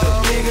 the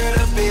bigger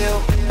the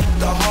bill,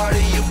 the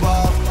harder you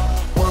ball.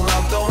 Well,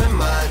 I'm throwing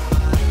mine,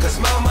 cause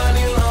my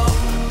money long.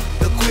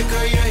 The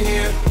quicker you're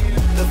here,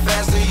 the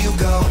faster you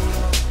go.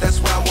 That's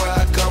why where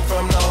I come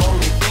from, the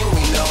only thing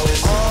we know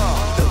is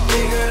the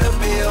bigger the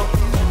bill,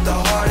 the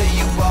harder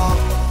you ball.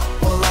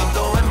 Well, I'm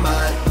throwing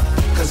mine,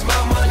 cause my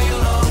money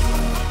long.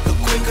 The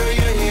quicker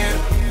you're here,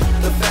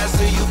 the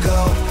faster you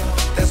go.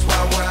 That's why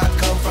where I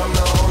come from,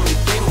 the only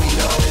thing we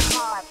know is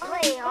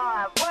play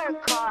hard, work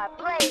hard,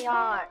 play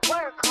hard,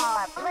 work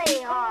hard,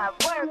 play hard,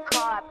 work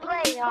hard,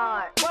 play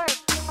hard, work.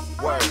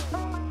 Work,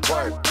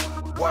 work,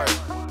 work,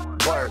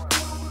 work,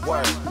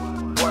 work,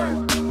 work,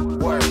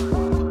 work.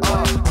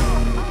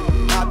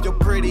 Hop your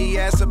pretty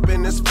ass up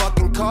in this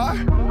fucking car.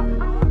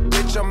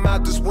 Bitch, I'm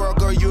out this world,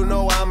 girl, you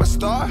know I'm a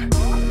star.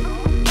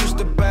 Used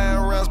to buy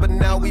rounds, but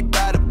now we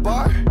buy the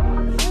bar.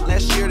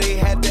 Last year they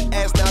had to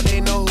ask, now they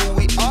know who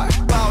we are.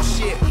 Ball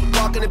shit,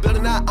 walk in the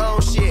building, I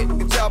own shit. You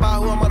can tell by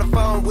who I'm on the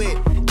phone with.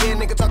 Yeah,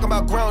 nigga talking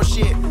about grown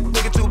shit.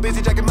 Nigga too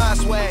busy checking my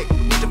swag.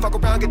 Need to fuck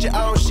around, get your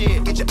own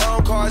shit. Get your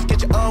own cars,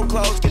 get your own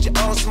clothes, get your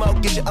own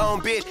smoke, get your own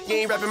bitch. You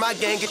ain't rapping my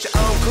gang, get your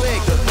own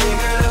clique. The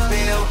bigger the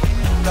bill,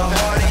 the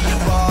harder you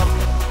ball.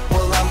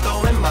 Well, I'm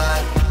throwing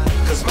mine,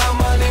 cause my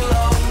money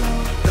low.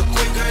 The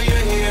quicker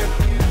you're here,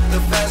 the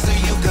faster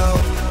you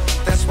go.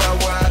 That's why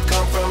where I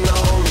come from, the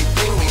only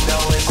thing we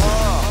know is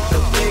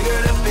the bigger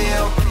the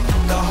bill,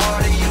 the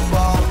harder you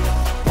ball.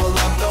 Well,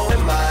 I'm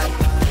throwing mine,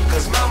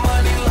 cause my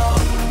money low.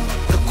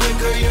 The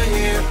quicker you're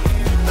here,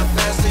 the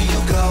faster you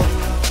go.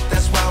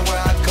 That's why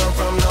where I come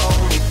from, the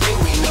only thing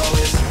we know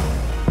is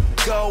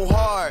go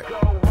hard.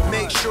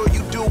 Make sure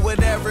you do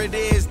whatever it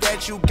is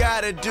that you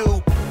gotta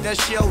do.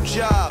 That's your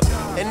job.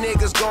 And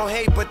niggas gon'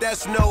 hate, but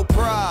that's no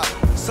prob.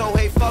 So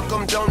hey, fuck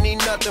them, don't need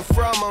nothing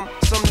from them.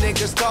 Some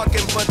niggas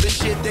talking, but the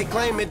shit they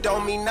claim it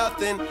don't mean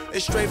nothing.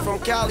 It's straight from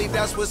Cali,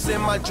 that's what's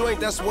in my joint,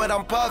 that's what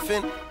I'm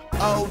puffin'.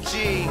 OG,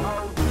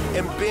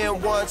 and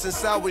been one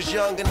since I was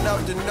young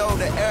enough to know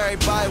that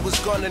everybody was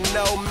gonna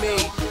know me.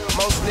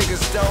 Most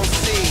niggas don't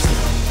see.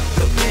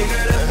 The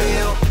bigger the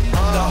bill,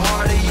 the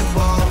harder you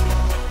ball.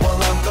 Well,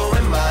 I'm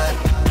throwing mine,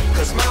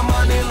 cause my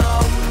money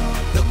long.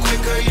 The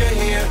quicker you're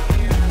here,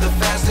 the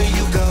faster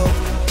you go.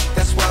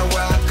 That's why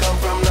where I come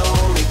from, the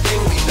only thing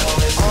we know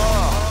is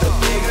the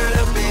bigger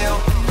the bill,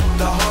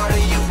 the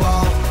harder you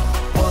ball.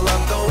 Well,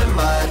 I'm throwing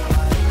mine,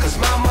 cause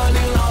my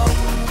money long.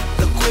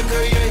 The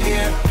quicker you're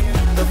here,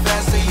 the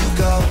faster you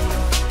go.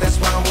 That's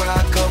why where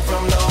I come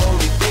from, the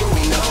only thing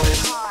we know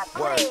is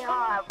work,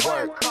 work,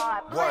 work,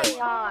 work,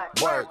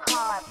 work,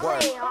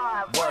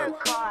 work,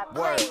 work,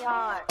 work.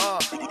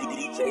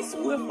 DJ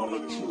Swift on the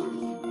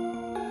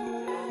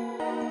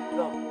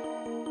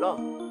Look,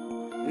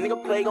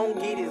 nigga play gon'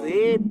 get his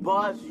head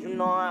bust. You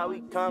know how we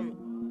coming.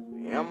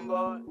 Yeah,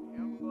 boy.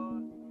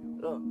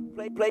 Look,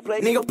 play.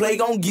 Nigga play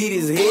gon' get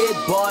his head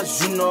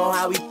bust. You know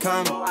how we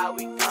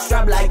coming.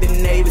 Strap like the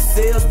Navy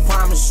SEALs.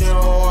 Promise you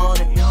don't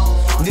want it.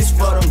 This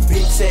for them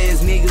bitch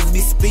ass niggas be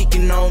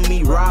speaking on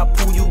me. Rob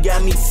Pooh, you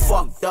got me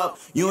fucked up.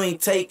 You ain't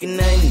taking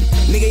nothing.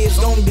 Nigga, it's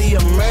gon' be a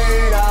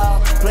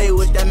murder. Play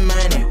with that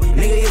money.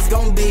 Nigga, it's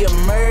gon' be a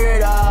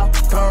murder.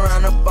 Come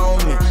round up on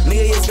me.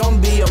 Nigga, it's gon'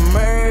 be a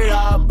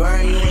murder.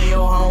 Burn you and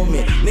your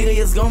homie. Nigga,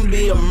 it's gon'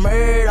 be a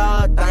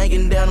murder.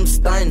 Thinking that I'm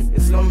stunning.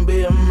 It's gon'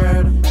 be a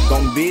murder.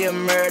 Gon' be a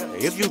murder.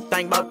 If you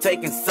think about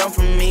taking some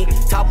from me,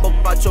 talk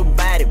about your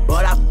body,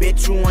 but I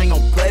bet you ain't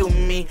gon' play with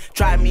me.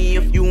 Try me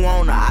if you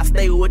wanna. I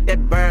stay with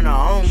that burner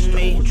on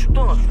me.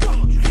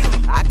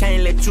 I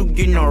can't let you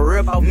get no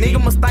rip off me.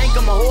 Nigga must think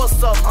I'm a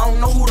horse up. I don't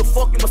know who the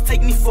fuck you must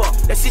take me for.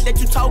 That shit that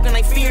you talking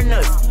ain't fearing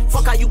us.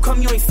 Fuck how you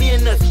come, you ain't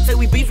seeing us. Say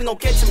we beefing, gon'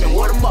 catch him and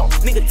word him up.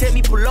 Nigga tell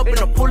me pull up and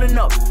I'm pulling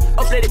up.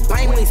 Up let it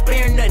bang, we ain't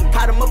sparing nothing.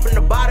 Caught him up in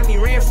the bottom, he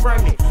ran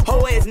from me.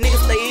 Whole ass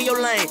niggas stay in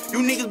your lane. You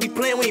niggas be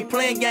playing, we ain't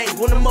playing games.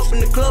 When I'm up in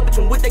the club, bitch,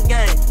 I'm with the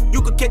gang.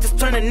 You could catch us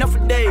turning up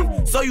for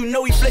days. So you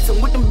know we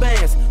flexing with them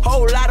bands.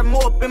 Whole lot of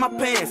more up in my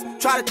pants.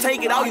 Try to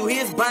take it, all you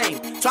hear is bang.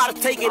 Try to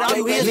take it, all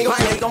you hear is bang.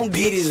 Nigga gon'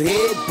 get his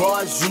head,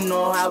 boys, you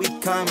know how we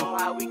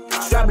coming.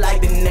 Strap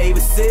like the Navy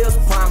SEALs,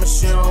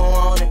 promise you don't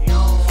want it.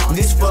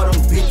 This for them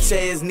bitch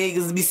ass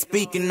niggas be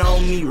speaking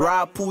on me.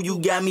 Rob Pooh, you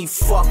got me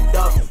fucked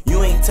up.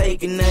 You ain't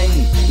taking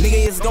nothing.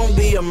 Nigga, it's gon'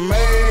 be a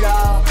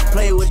murder.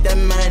 Play with that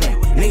money.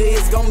 Nigga,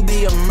 it's gon'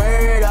 be a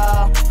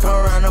murder.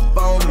 Come round up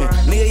on me.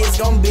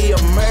 gonna be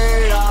a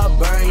murder.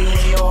 Burn you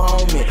and your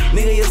homie.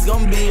 Nigga, it's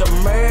gonna be a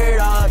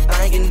murder.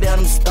 Thinking that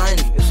I'm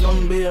stunning. It's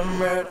gonna be a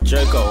murder.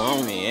 Draco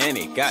on me and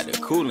it got the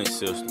cooling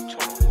system.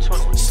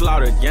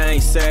 Slaughter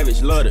gang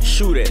savage, love to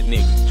shoot at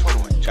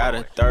nigga. Got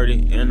a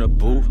 30 in the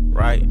booth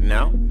right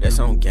now, that's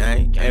on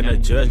gang. And the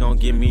judge gon'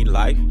 give me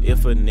life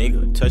if a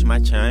nigga touch my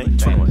chain.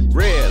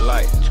 Red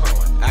light,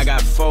 I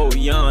got 4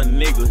 young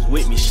niggas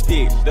with me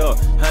sticked up.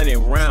 100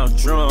 round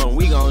drum,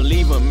 we gon'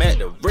 leave them at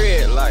the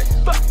red light.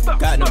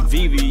 Got the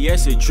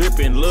VVS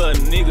drippin',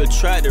 little nigga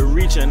tried to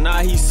reach and now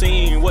he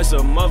seen what's a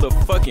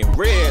motherfucking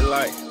red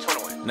light.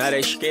 Now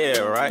they scared,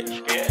 right?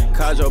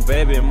 Cause your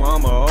baby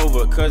mama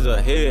over cause her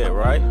head,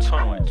 right?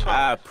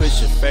 I put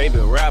your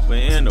favorite rapper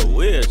in a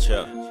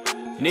wheelchair.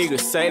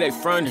 Niggas say they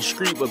from the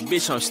street, but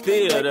bitch, I'm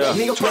still there.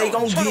 Nigga play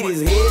gon' get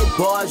his head,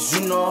 boys,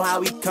 you know how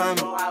we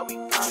coming.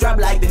 Strap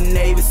like the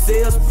Navy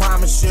SEALs,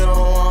 promise you don't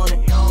want it.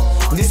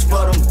 This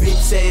for them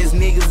bitch ass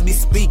niggas be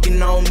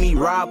speaking on me.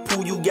 Rob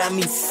Pooh, you got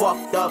me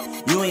fucked up,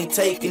 you ain't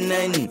taking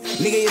nothing.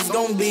 Nigga, it's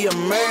gon' be a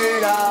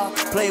murder,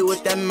 play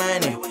with that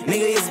money.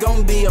 Nigga, it's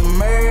gon' be a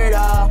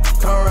murder,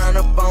 come run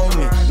up on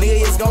me.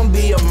 Nigga, it's gon'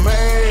 be a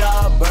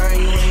murder, burn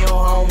you and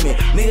your homie.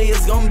 Nigga,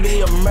 it's gon'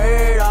 be a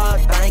murder,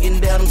 thinking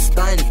that I'm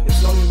stunning.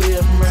 It's gon' be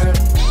a murder.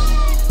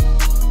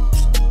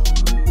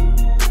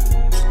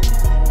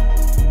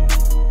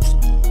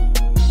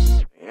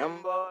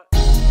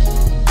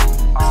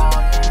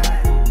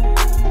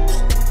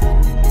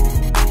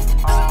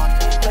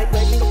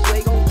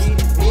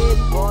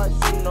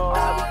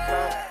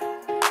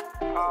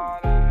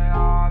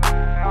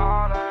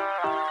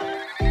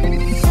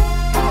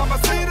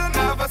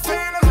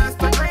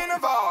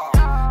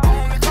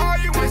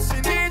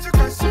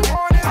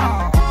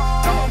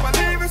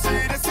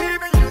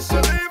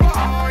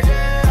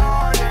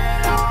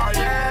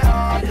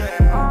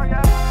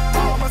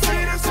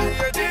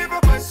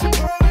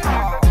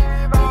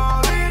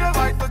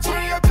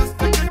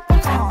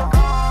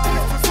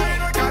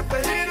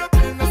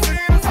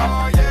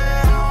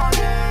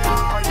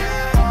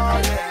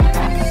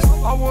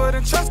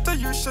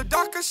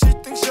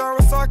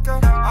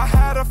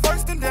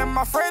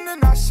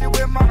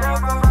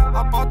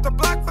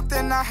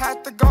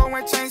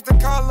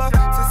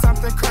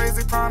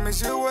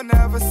 You will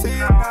never see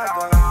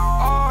another.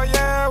 Oh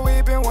yeah,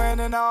 we've been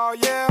winning all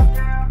year.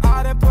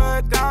 I done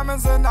put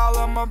diamonds in all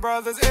of my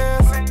brother's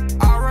ears.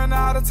 I run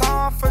out of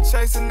time for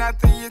chasing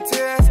after your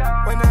tears.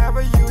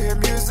 Whenever you hear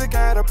music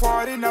at a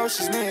party, know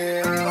she's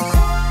near.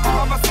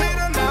 Mama said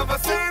I never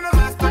seen her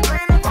less than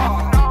green and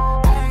ball.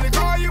 Only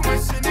call you when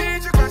she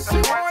needs you, cause she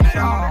want it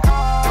all.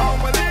 Don't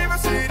believe her,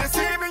 she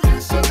deceiving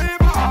you, should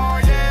leave her. Oh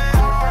yeah,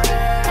 oh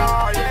yeah,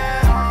 oh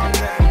yeah, oh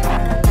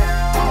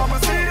yeah. Mama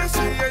said that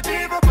she a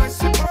diva, but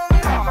she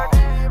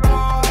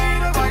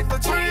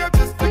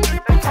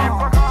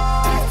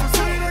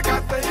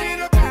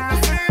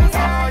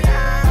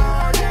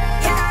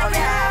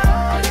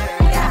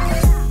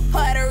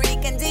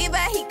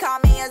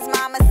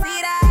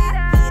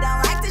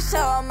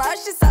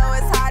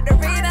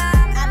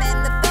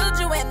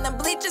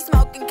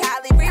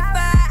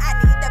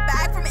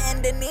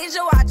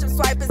watch him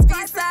swipe his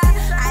visa.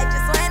 I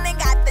just went and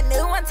got the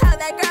new one, tell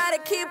that girl to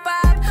keep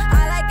up.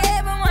 All I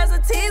gave him was a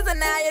teaser,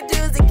 now your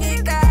dude's a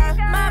geeker.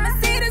 Mama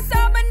see the so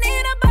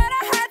bonita, but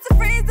I had to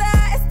freeze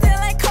her. It still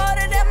ain't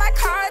colder than my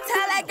car,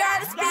 tell that girl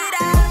to speed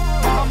up.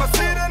 Mama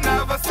see the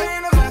never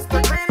seen her less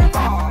than green and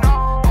ball.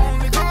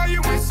 Only call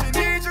you when she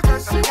needs you,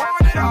 cause she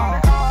want it all.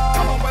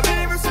 Don't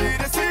believe her, she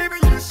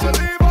deceiving you, should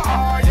leave her.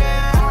 Oh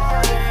yeah,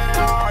 oh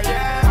yeah, oh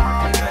yeah,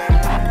 oh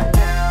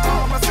yeah.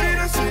 Mama see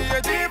that she a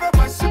diva,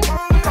 but she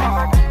pull it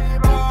off.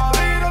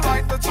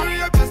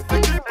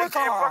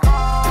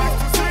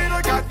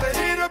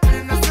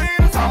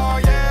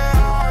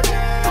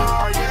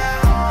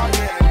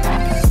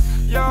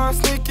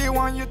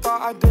 You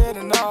thought I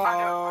didn't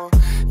know.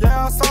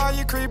 Yeah, I saw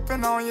you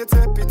creeping on your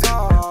tippy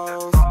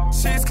toes.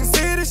 She's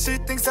conceited, she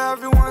thinks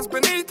everyone's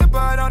beneath her,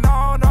 but oh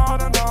no, no,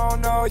 no, no,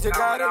 no, you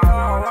gotta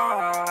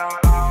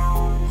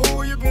know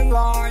who you been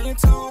lying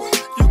to.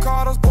 You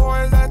call those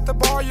boys at the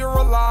bar, you're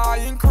a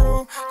lying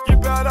crew. You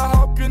better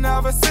hope you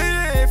never see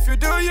it. If you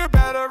do, you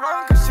better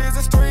run, cause she's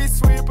a street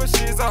sweeper,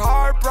 she's a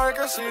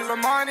heartbreaker, she's a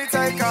money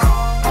taker.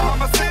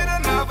 Mama said I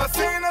never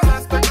seen her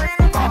less than green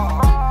and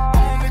ball.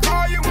 Only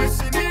call you when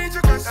she needs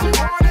you, cause she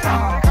want it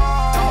all.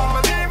 Don't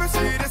believe her,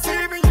 she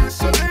deceiving you,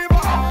 should leave her.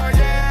 Oh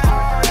yeah,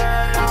 oh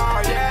yeah,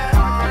 oh yeah,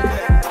 oh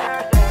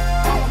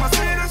yeah. Mama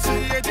said that she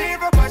a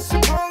diva, but she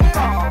pull it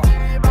off.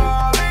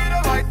 I'll lead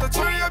her like the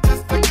tree up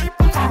just to keep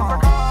her calm.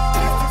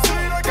 It's too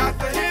sweet, I got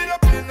the heat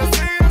up in the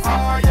cedars.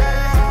 Oh yeah,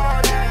 oh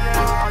yeah,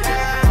 oh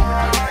yeah,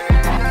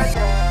 oh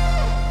yeah.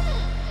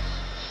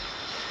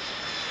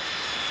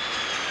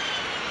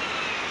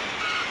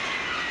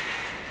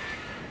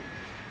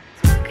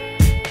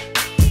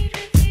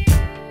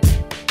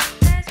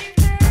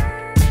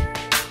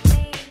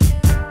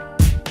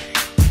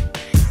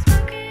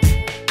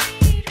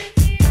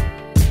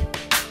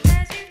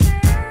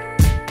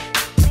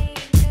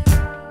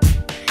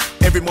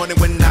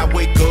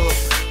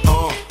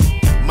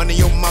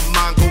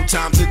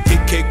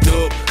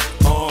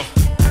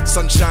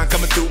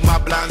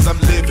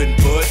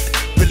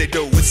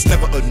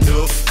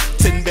 enough.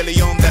 10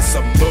 billion, that's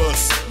a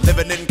must.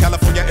 Living in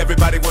California,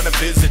 everybody wanna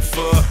visit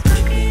for.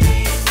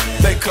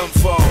 They come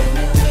from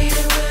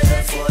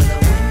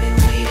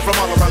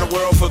all around the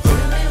world for the.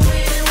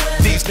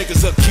 These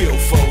niggas are kill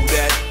for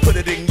that. Put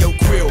it in your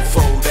grill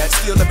for that.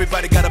 Still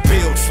everybody gotta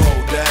build for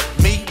that.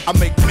 Me, I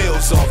make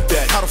meals off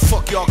that. How the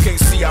fuck y'all can't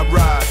see I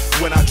ride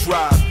when I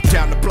drive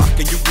down the block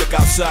and you look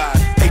outside?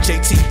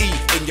 HATE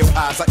in your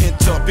eyes. I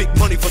enter big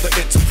money for the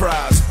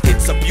enterprise.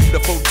 It's a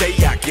beautiful day,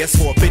 I guess,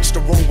 for a bitch to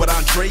roll with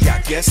Andre, I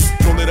guess.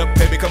 Roll it up,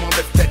 baby, come on,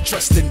 lift that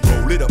trust and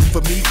roll it up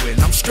for me when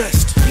I'm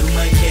stressed. You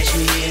might catch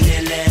me in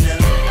Atlanta,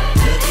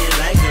 looking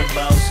like a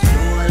boss.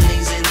 New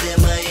Orleans and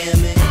then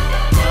Miami,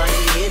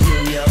 party in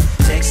New York.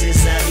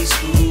 Texas, I be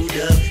screwed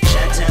up.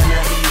 Chi-town,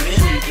 I be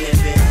really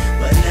pimpin'.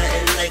 But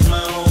nothing like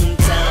my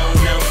hometown,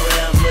 now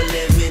forever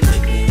living.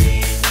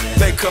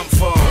 They come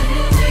from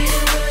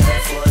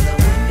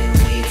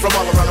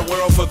all around the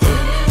world for the.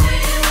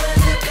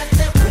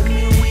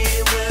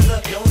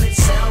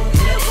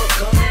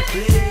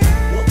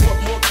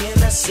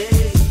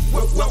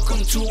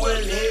 Welcome to LA.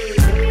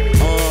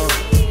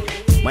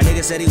 My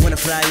nigga said he wanna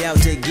fly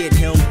out to get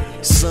him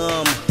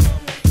some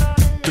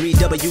 3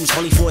 W's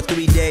only for a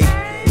 3-day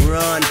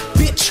run.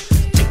 Bitch,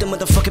 take the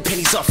motherfucking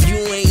pennies off. You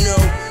ain't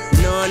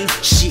none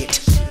shit.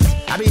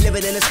 I be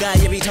living in the sky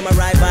every time I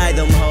ride by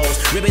them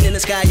hoes. Ribbon in the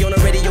sky on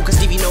the radio, cause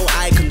Stevie know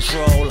I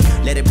control.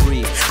 Let it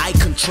breathe, I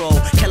control.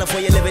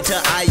 California living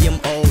till I am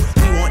old.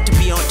 We want to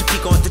be on to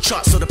peak on the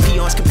charts, so the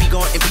peons can be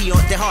gone and pee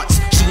on their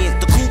hearts. She ain't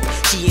the coupe,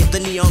 she ain't the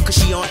neon, cause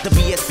she on the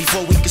BS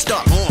before we can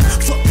start.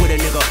 Fuck with a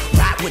nigga,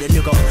 ride with a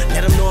nigga.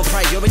 Let them know I'm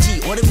priority,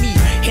 order me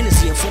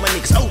Hennessy and for my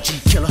niggas,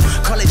 OG killer.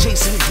 Call it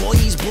Jason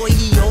Voorhees, boy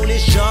he on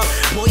his job.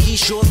 Boy he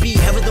sure be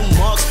having the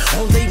marks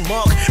on they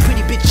mark.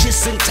 Pretty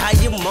bitches and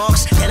tire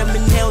marks. Let them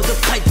inhale the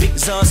pipe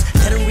exhaust.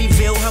 Let them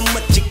reveal how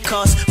much it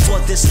costs for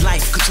this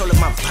life. Controlling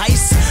my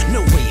vice?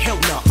 No way, hell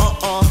no,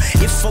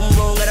 If I'm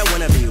wrong, I don't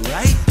wanna be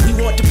right. We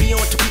want to be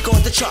on to peak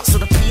on the charts, so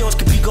the peons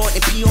can be gone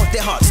and pee on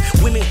their hearts.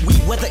 Women, we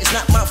weather, it's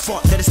not my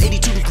fault that it's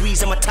 82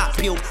 degrees and my top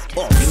peeled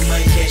off. You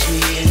might catch me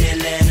in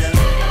Atlanta,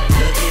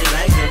 looking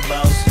like a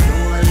boss.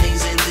 New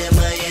Orleans and then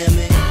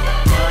Miami,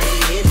 party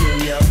in New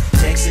York.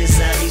 Texas,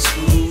 I be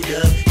screwed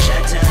up.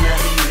 Chi-town, I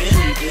be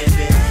really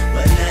pimpin'.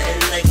 But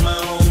nothing like my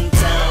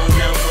hometown,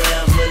 now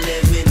forever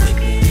living.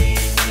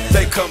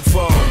 They come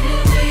from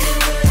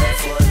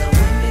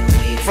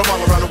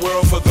all around the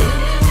world for the.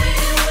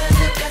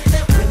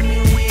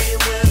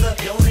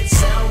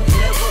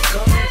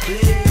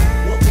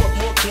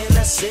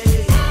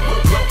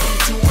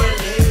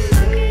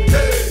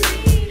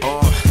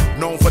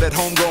 Known for that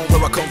homegrown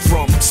where I come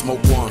from.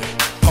 Smoke one,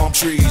 palm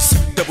trees,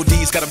 double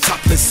D's got them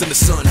topless in the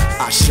sun.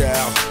 I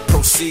shall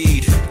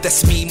proceed.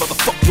 That's me,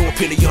 motherfuck your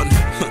opinion.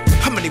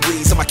 How many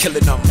ways am I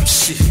killing them?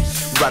 Shit,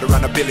 right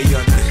around 1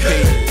 billion.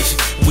 Hey,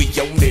 we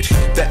own it.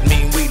 That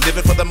mean we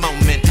living for the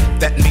moment.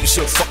 That means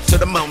she'll fuck to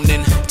the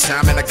morning.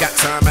 Time and I got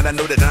time and I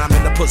know that I'm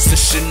in a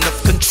position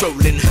of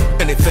controlling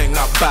anything.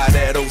 I'll buy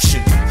that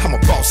ocean. I'm a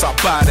boss, I'll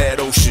buy that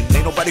ocean.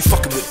 Ain't nobody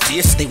fucking with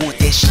this. They want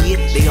that shit,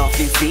 they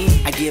often fiend.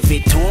 I give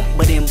it to them,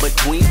 but in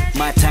between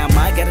my time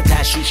I gotta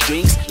tie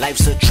shoestrings.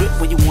 Life's a trip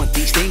when you want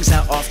these things.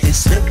 I often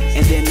slip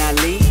and then I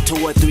lean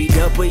toward 3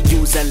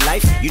 W's of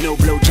life. You know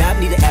blowjob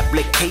need an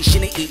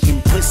application of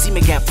eating pussy,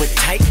 make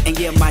appetite. And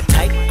yeah, my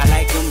type, I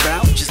like them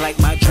brown, just like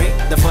my drink.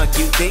 The fuck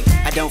you think?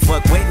 I don't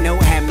fuck with no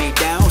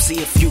hand-me-down. See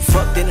if you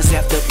fuck, then it's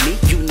after me.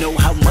 You know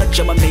how much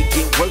I'ma make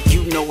it work.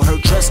 You know her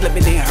trust,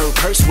 living in her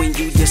purse. When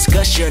you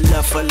discuss your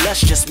love for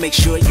lust, just make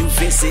sure you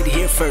visit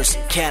here first.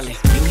 Cali.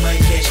 You might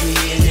catch me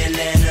in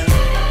Atlanta,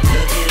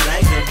 looking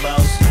like a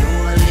boss. New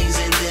Orleans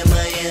and then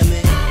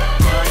Miami,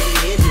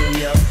 party in New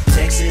York.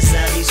 Texas,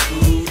 I be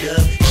screwed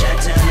up.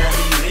 Chi-town, I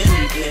be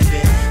really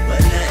pimpin'.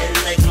 But nothing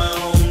like my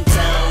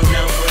hometown,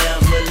 now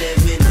forever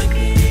living.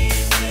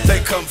 They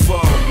come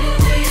from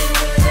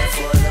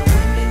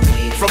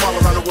all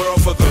around the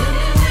world for the.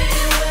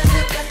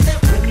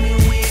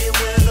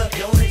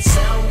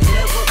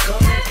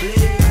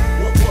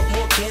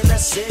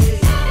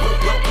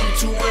 Welcome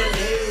to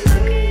LA.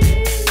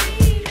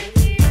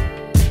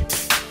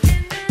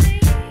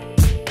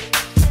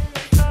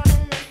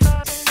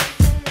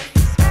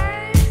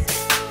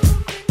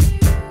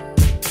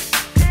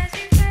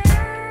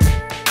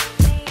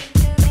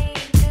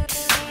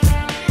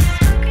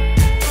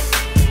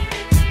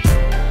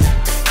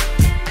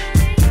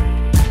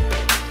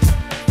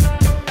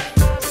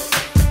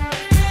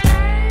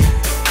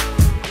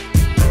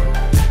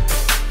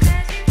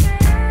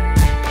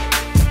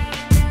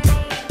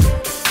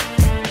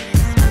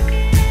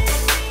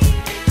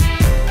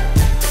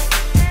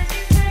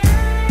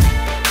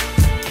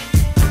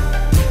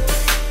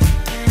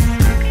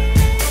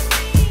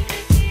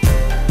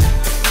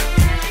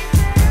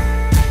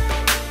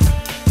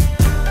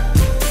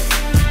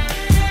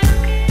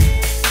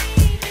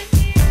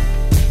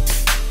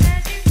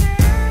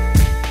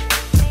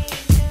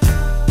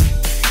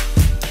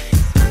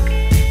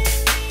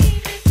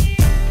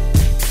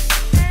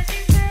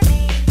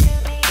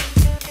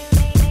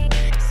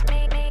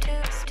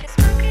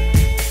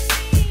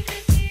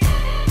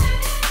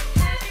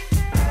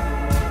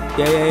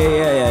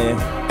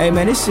 Hey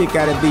man, this shit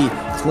gotta be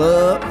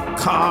club,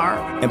 car,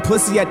 and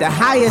pussy at the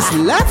highest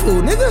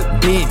level,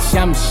 nigga. Bitch,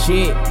 I'm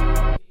shit.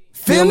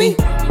 Feel me?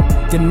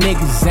 Them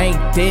niggas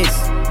ain't this.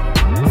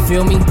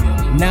 Feel me?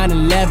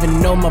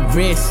 9/11 on my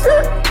wrist.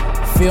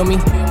 Feel me?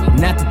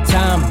 Not the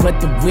time, but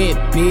the whip,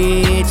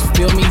 bitch.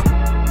 Feel me?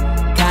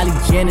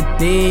 Kylie Jenner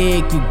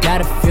thick, you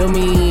gotta feel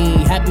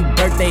me. Happy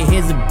birthday,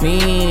 here's a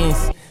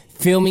Benz.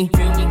 Feel me?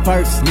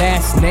 First,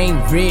 last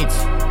name, Rich.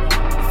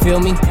 Feel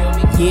me?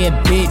 Yeah,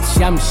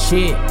 bitch, I'm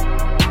shit.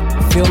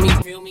 Feel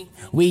me?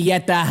 We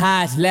at the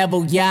highest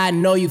level, yeah, I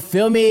know you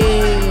feel me.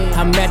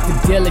 I'm at the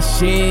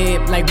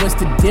dealership, like what's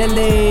the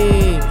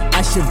dealie?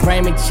 Usher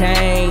Raymond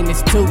chain,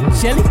 it's too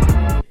chilly.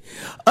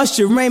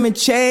 Usher Raymond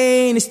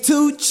chain, it's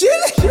too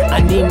chilly.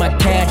 I need my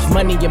cash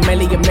money, a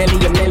milli.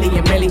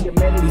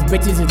 These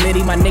bitches is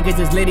litty, my niggas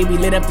is litty. We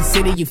lit up the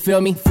city, you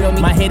feel me?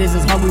 My hitters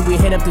is hungry, we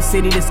hit up the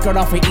city to skirt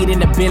off and eat in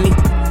the Billy.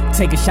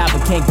 Take a shot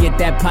but can't get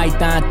that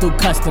python through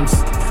customs.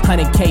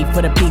 100K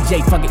for the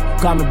PJ, fuck it.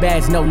 Garment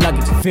bags, no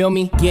luggage. Feel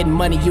me? Getting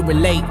money, you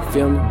relate.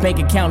 Feel me? Bank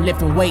account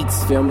lifting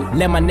weights. Feel me?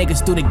 Let my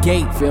niggas through the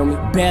gate. Feel me?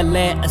 Bel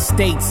Air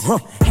Estates.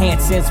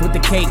 Handsets with the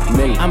cake.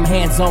 I'm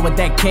hands on with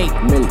that cake.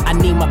 I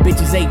need my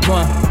bitches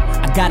 8-1.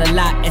 I got a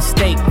lot at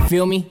stake.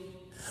 Feel me?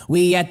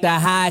 We at the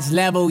highest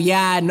level,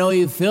 yeah, I know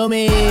you feel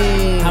me.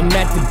 I'm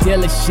at the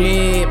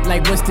dealership,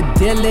 like what's the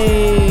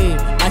dealie?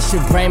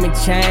 Usher Raymond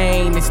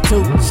chain, it's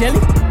too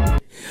chilly.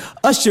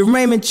 Usher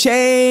Raymond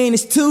chain,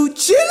 it's too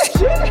chilly.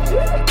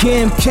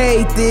 Kim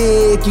K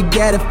thick, you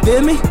gotta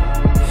feel me.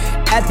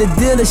 At the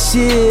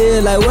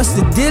dealership, like what's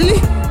the dilly?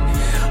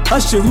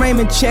 Usher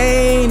Raymond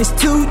chain, it's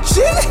too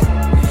chilly.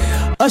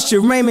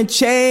 Usher Raymond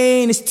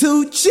chain, it's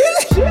too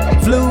chilly.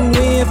 Flew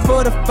in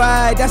for the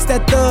fight, that's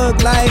that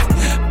thug life.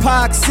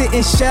 Pac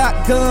sitting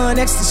shotgun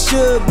next to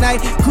Suge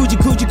Knight.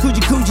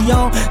 Coochie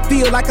on.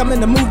 Feel like I'm in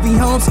the movie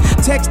homes.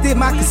 Texted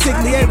my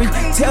consigliere,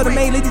 tell the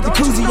maid leave the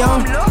jacuzzi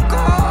on.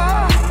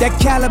 That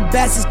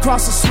Calabasas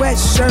cross a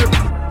sweatshirt.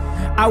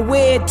 I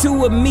wear it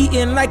to a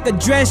meeting like a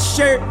dress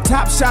shirt.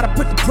 Top shot, I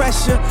put the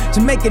pressure.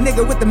 Jamaica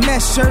nigga with the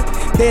mesh shirt.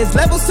 There's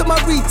levels to my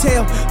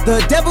retail.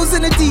 The devil's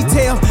in the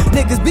detail.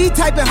 Niggas be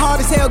typing hard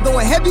as hell,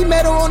 going heavy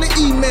metal on the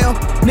email.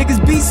 Niggas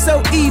be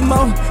so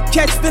emo.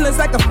 Catch feelings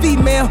like a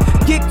female.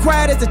 Get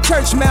quiet as a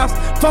church mouse.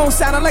 Phone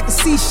sounding like a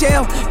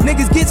seashell.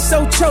 Niggas get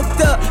so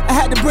choked up, I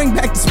had to bring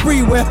back the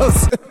spree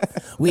wells.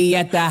 We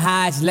at the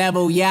highest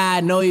level, yeah,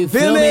 I know you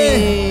feel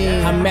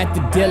me. I'm at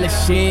the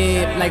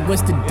dealership, like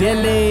what's the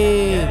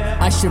dilly?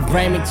 Usher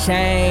Raymond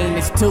chain,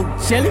 it's too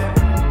chilly.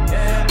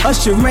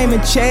 Usher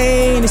Raymond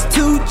chain, it's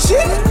too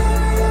chilly.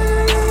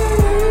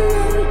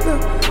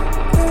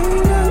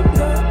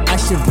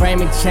 Usher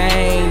Raymond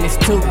chain, it's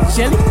too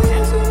chilly.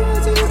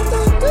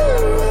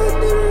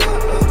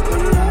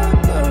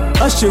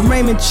 Usher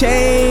Raymond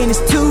chain,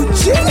 it's too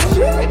chilly.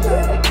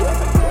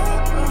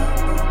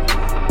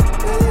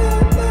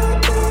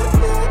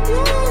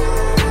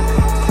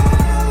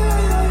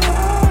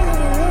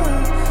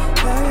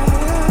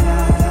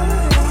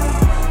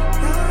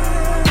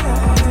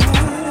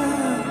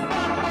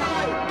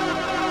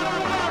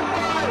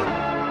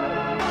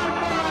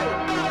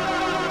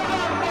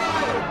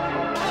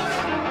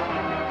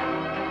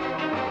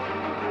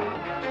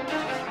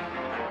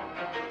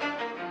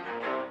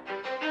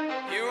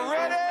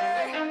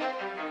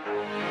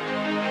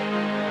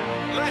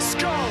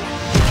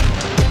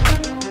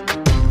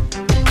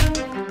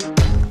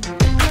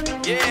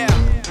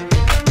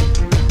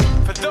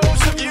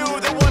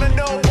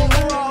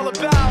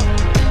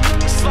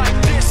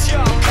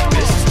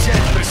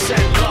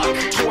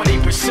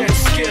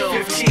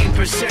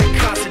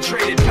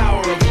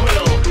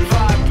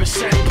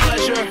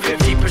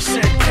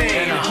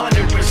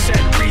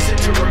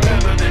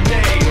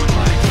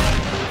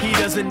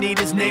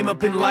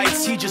 In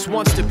lights, he just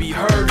wants to be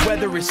heard,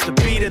 whether it's the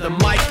beat or the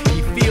mic.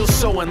 He feels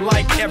so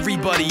unlike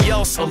everybody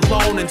else,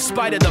 alone, in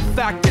spite of the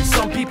fact that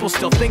some people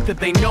still think that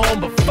they know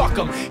him, but fuck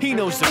him, he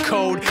knows the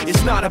code.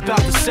 It's not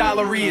about the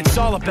salary, it's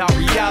all about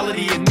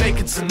reality and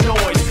making some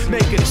noise,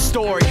 making a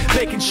story,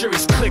 making sure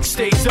his click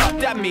stays up.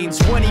 That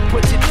means when he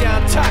puts it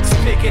down, Toc's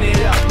picking it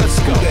up. Let's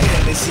go. Who the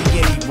hell is he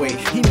anyway?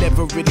 He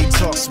never really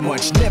talks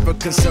much, never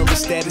concerned with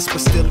status,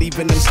 but still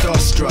even him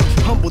starstruck.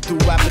 Humble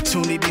through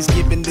opportunities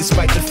given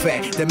despite the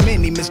fact that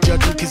many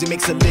misjudge him cause he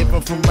makes a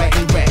living from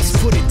writing raps.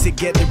 Put it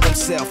together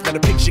himself, now the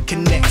picture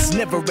connects.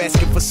 Never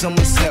asking for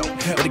someone's help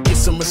or to get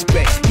some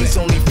respect. He's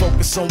only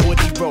focused on what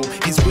he wrote.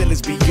 His will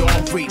is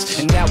beyond reach,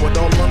 and now it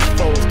all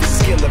unfolds. The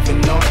skill of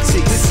an artist.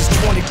 This is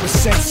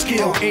 20%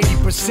 skill,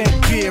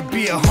 80% beer,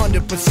 be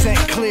 100%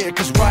 clear.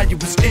 Cause Ryu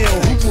was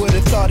ill. Who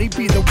would've thought he'd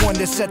be the one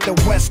that set the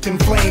West in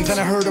flames? And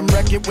I heard him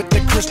wreck it with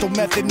the crystal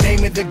method,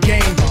 name of the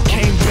game.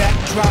 Came back,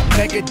 dropped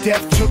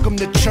Megadeth, took him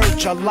to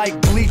church. I like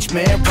Bleach,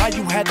 man.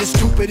 Ryu had the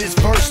stupidest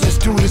verse. This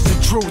dude is the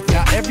truth.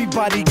 Now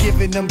everybody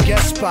giving them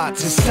guest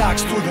spots and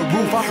stocks through the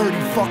roof. I heard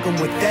he fucking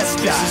with that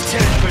stock.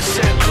 This is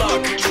 10%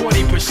 luck,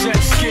 20%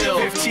 skill,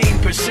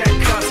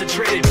 15%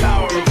 concentrated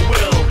power of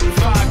will,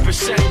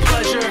 5%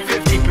 pleasure,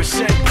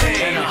 50%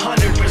 pain, and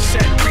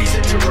 100%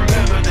 reason to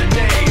remember the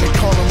name. They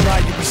call him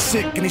Ryu, he's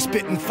sick and he's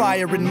spitting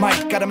fire and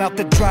Mike. Got him out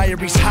the dryer,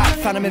 he's hot.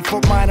 Found him in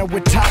Fort Minor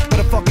with top,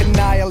 but a fucking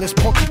nihilist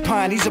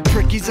porcupine. He's a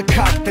prick, he's a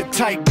cock. The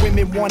type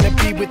women wanna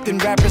be within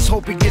rappers,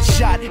 hope he gets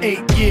shot.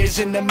 8 years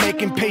in the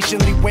making,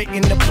 patiently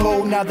waiting to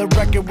blow. Now the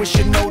record with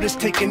your notice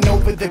taking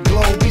over the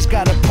globe. He's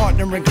got a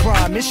partner in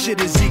crime, this shit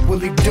is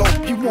equally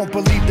dope. You won't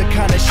believe the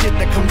kind of shit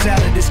that comes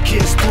out of this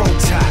kid's throat.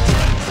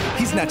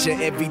 He's not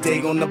your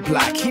everyday on the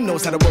block. He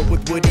knows how to work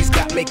with what he's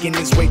got, making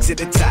his way to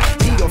the top.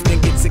 He often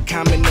gets a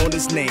comment on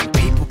his name.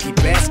 People keep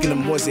asking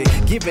him, was it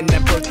given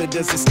that birth or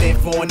does it stand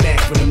for an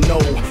acronym? No,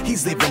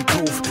 he's living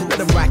proof. Let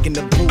him rock in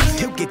the booth.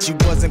 He'll get you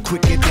buzzing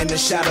quicker than a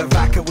shot of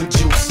vodka with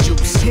juice.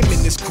 Him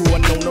and his crew are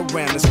known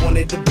around as one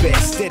of the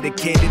best.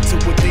 Dedicated to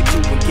what they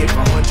do and give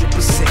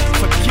 100%.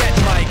 Forget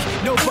Mike.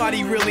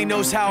 Nobody really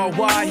knows how or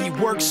why he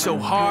works so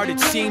hard. It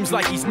seems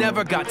like he's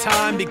never got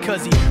time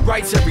because he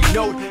writes every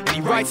note and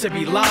he writes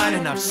every line.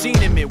 And I've seen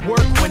him at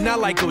work when that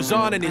light goes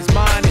on in his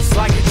mind. It's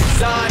like a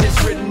design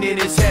is written in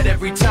his head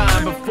every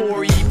time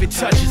before he even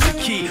touches a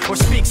key or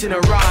speaks in a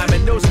rhyme.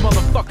 And those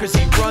motherfuckers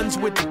he runs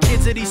with, the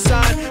kids that he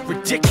signed,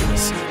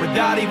 ridiculous,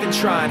 without even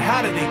trying.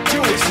 How do they do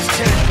it? This is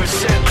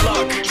 10%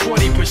 luck,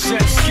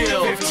 20%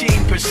 skill,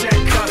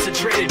 15%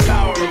 concentrated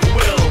power of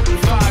will,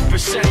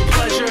 5%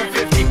 pleasure,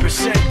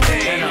 50%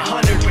 pain, and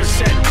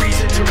 100%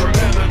 reason to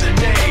remember the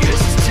name.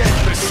 This is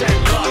 10%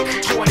 luck,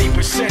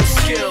 20%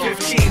 skill,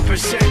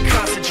 15%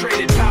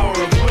 concentrated power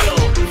of will,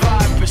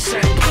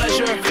 5%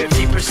 pleasure,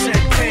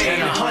 50%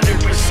 pain, and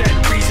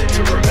 100% reason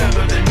to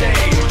remember the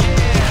name.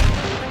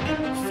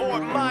 Yeah.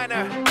 Fort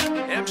Minor,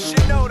 M.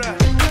 Shinoda,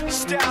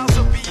 Styles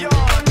of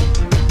Beyond,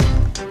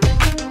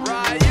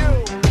 Ryu,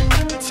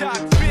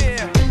 Talk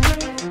Beer,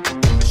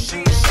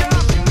 Machine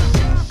Shop.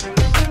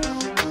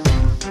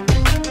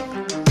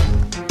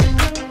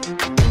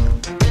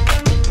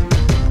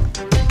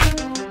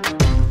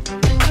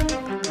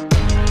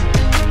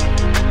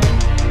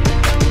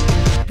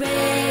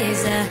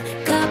 Raise a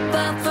cup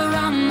up for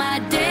all my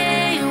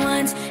day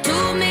ones.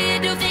 2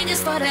 middle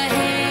fingers for the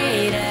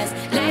haters.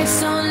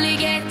 Life's only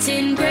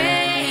getting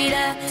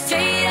greater.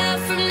 Straight up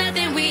from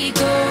nothing we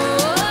go.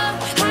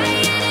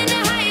 Higher than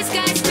the highest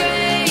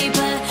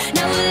skyscraper.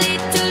 No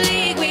little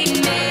league we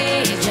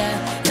major.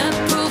 The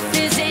proof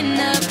is in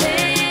the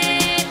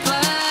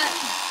paper.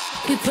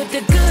 We put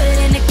the good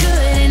in the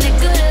good in the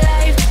good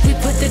life. We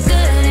put the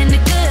good in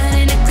the good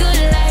in the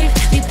good life.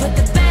 We put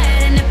the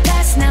bad in the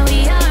past, now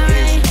we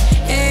alright.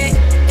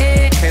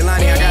 Hey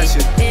Lonnie, I got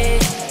you.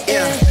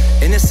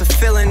 Yeah, and it's a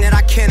feeling that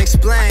I can't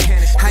explain.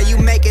 How you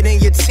make it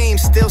and your team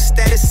still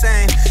stay the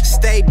same.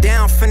 Stay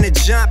down from the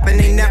jump and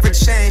they never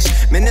change.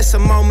 Man, it's a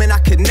moment I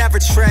could never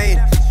trade.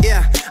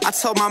 Yeah, I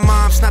told my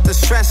moms not to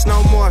stress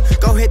no more.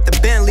 Go hit the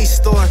Bentley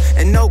store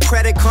and no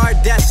credit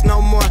card debts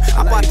no more.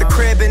 I bought the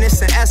crib and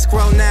it's an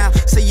escrow now,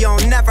 so you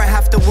don't never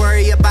have to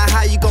worry about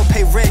how you gon'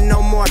 pay rent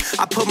no more.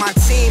 I put my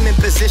team in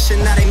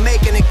position, now they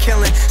making a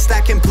killing.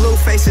 Stacking blue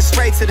faces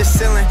straight to the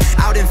ceiling.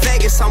 Out in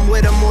Vegas, I'm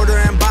with them,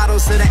 ordering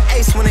bottles of the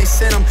Ace when they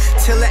send them.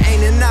 Till it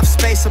ain't enough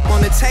space up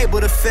on the table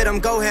to fit them.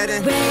 Go ahead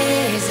and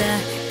raise a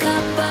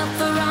cup up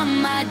for all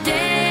my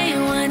day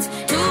ones.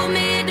 2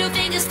 middle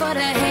fingers for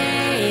the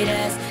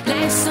haters.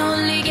 Life's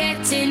only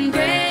getting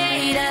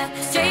greater.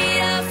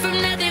 Straight up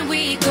from nothing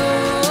we go.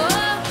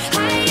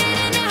 Higher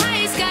than the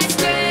highest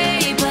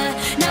skyscraper.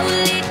 No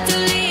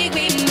little league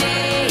we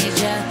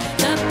major.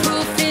 The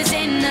proof is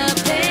in the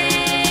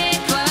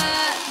paper.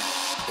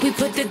 We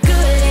put the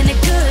good in the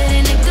good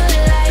in the good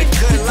life. The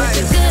good we life.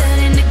 put the good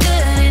in the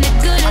good in the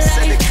good I life.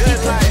 said the good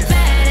we life. put the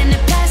bad in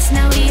the past,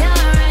 now we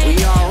alright. We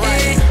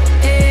alright.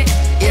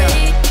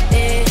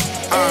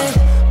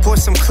 Pour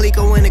some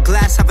Clico in a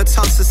glass, have a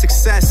toast to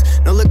success.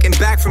 No looking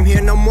back from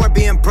here, no more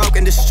being broke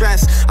and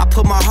distressed. I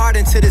put my heart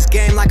into this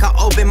game like I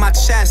open my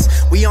chest.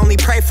 We only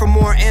pray for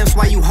more M's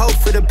while you hope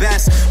for the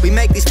best. We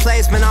make these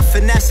plays, man, I'm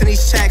finessing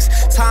these checks.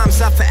 Time's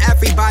up for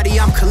everybody,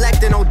 I'm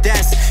collecting on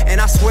debts. And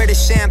I swear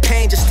this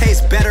champagne just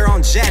tastes better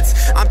on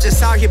jets. I'm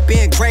just out here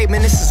being great,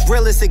 man, this is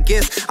real as it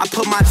gets. I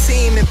put my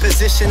team in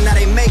position, now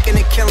they making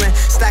a killing.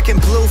 Stacking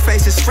blue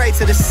faces straight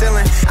to the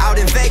ceiling. Out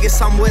in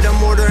Vegas, I'm with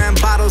them, ordering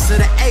bottles of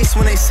the Ace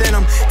when they send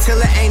them. Till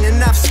it ain't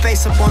enough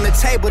space up on the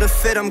table to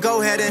fit them.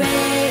 Go ahead and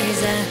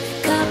raise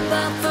a cup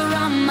up for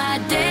all my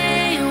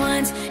day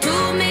ones.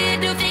 2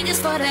 middle fingers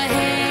for the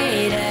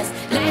haters.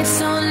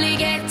 Life's only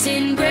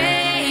getting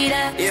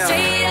greater. Yeah.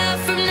 Straight up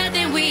from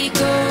nothing we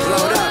go.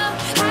 Blowed up.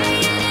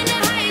 Higher than the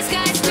highest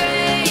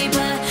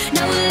skyscraper.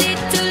 No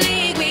little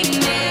league we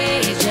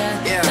major.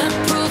 Yeah. The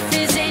proof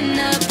is in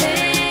the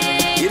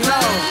paper. You know.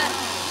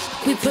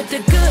 We put the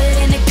good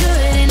in the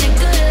good in the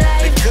good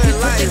life. The good we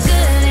put life. the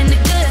good in the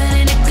good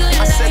in the good I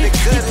life. said the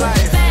good we put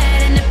life. the bad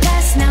in the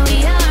past, now we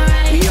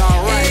alright. We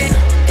alright.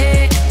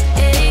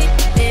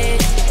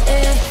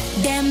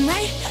 Damn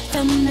right,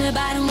 from the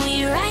bottom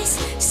we rise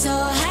so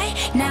high.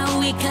 Now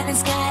we cutting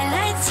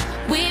skylights.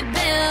 We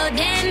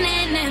building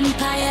an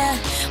empire.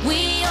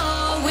 We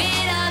owe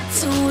it up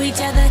to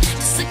each other.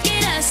 Just look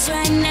at us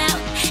right now.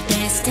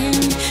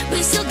 Destined,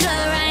 we so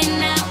good right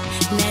now.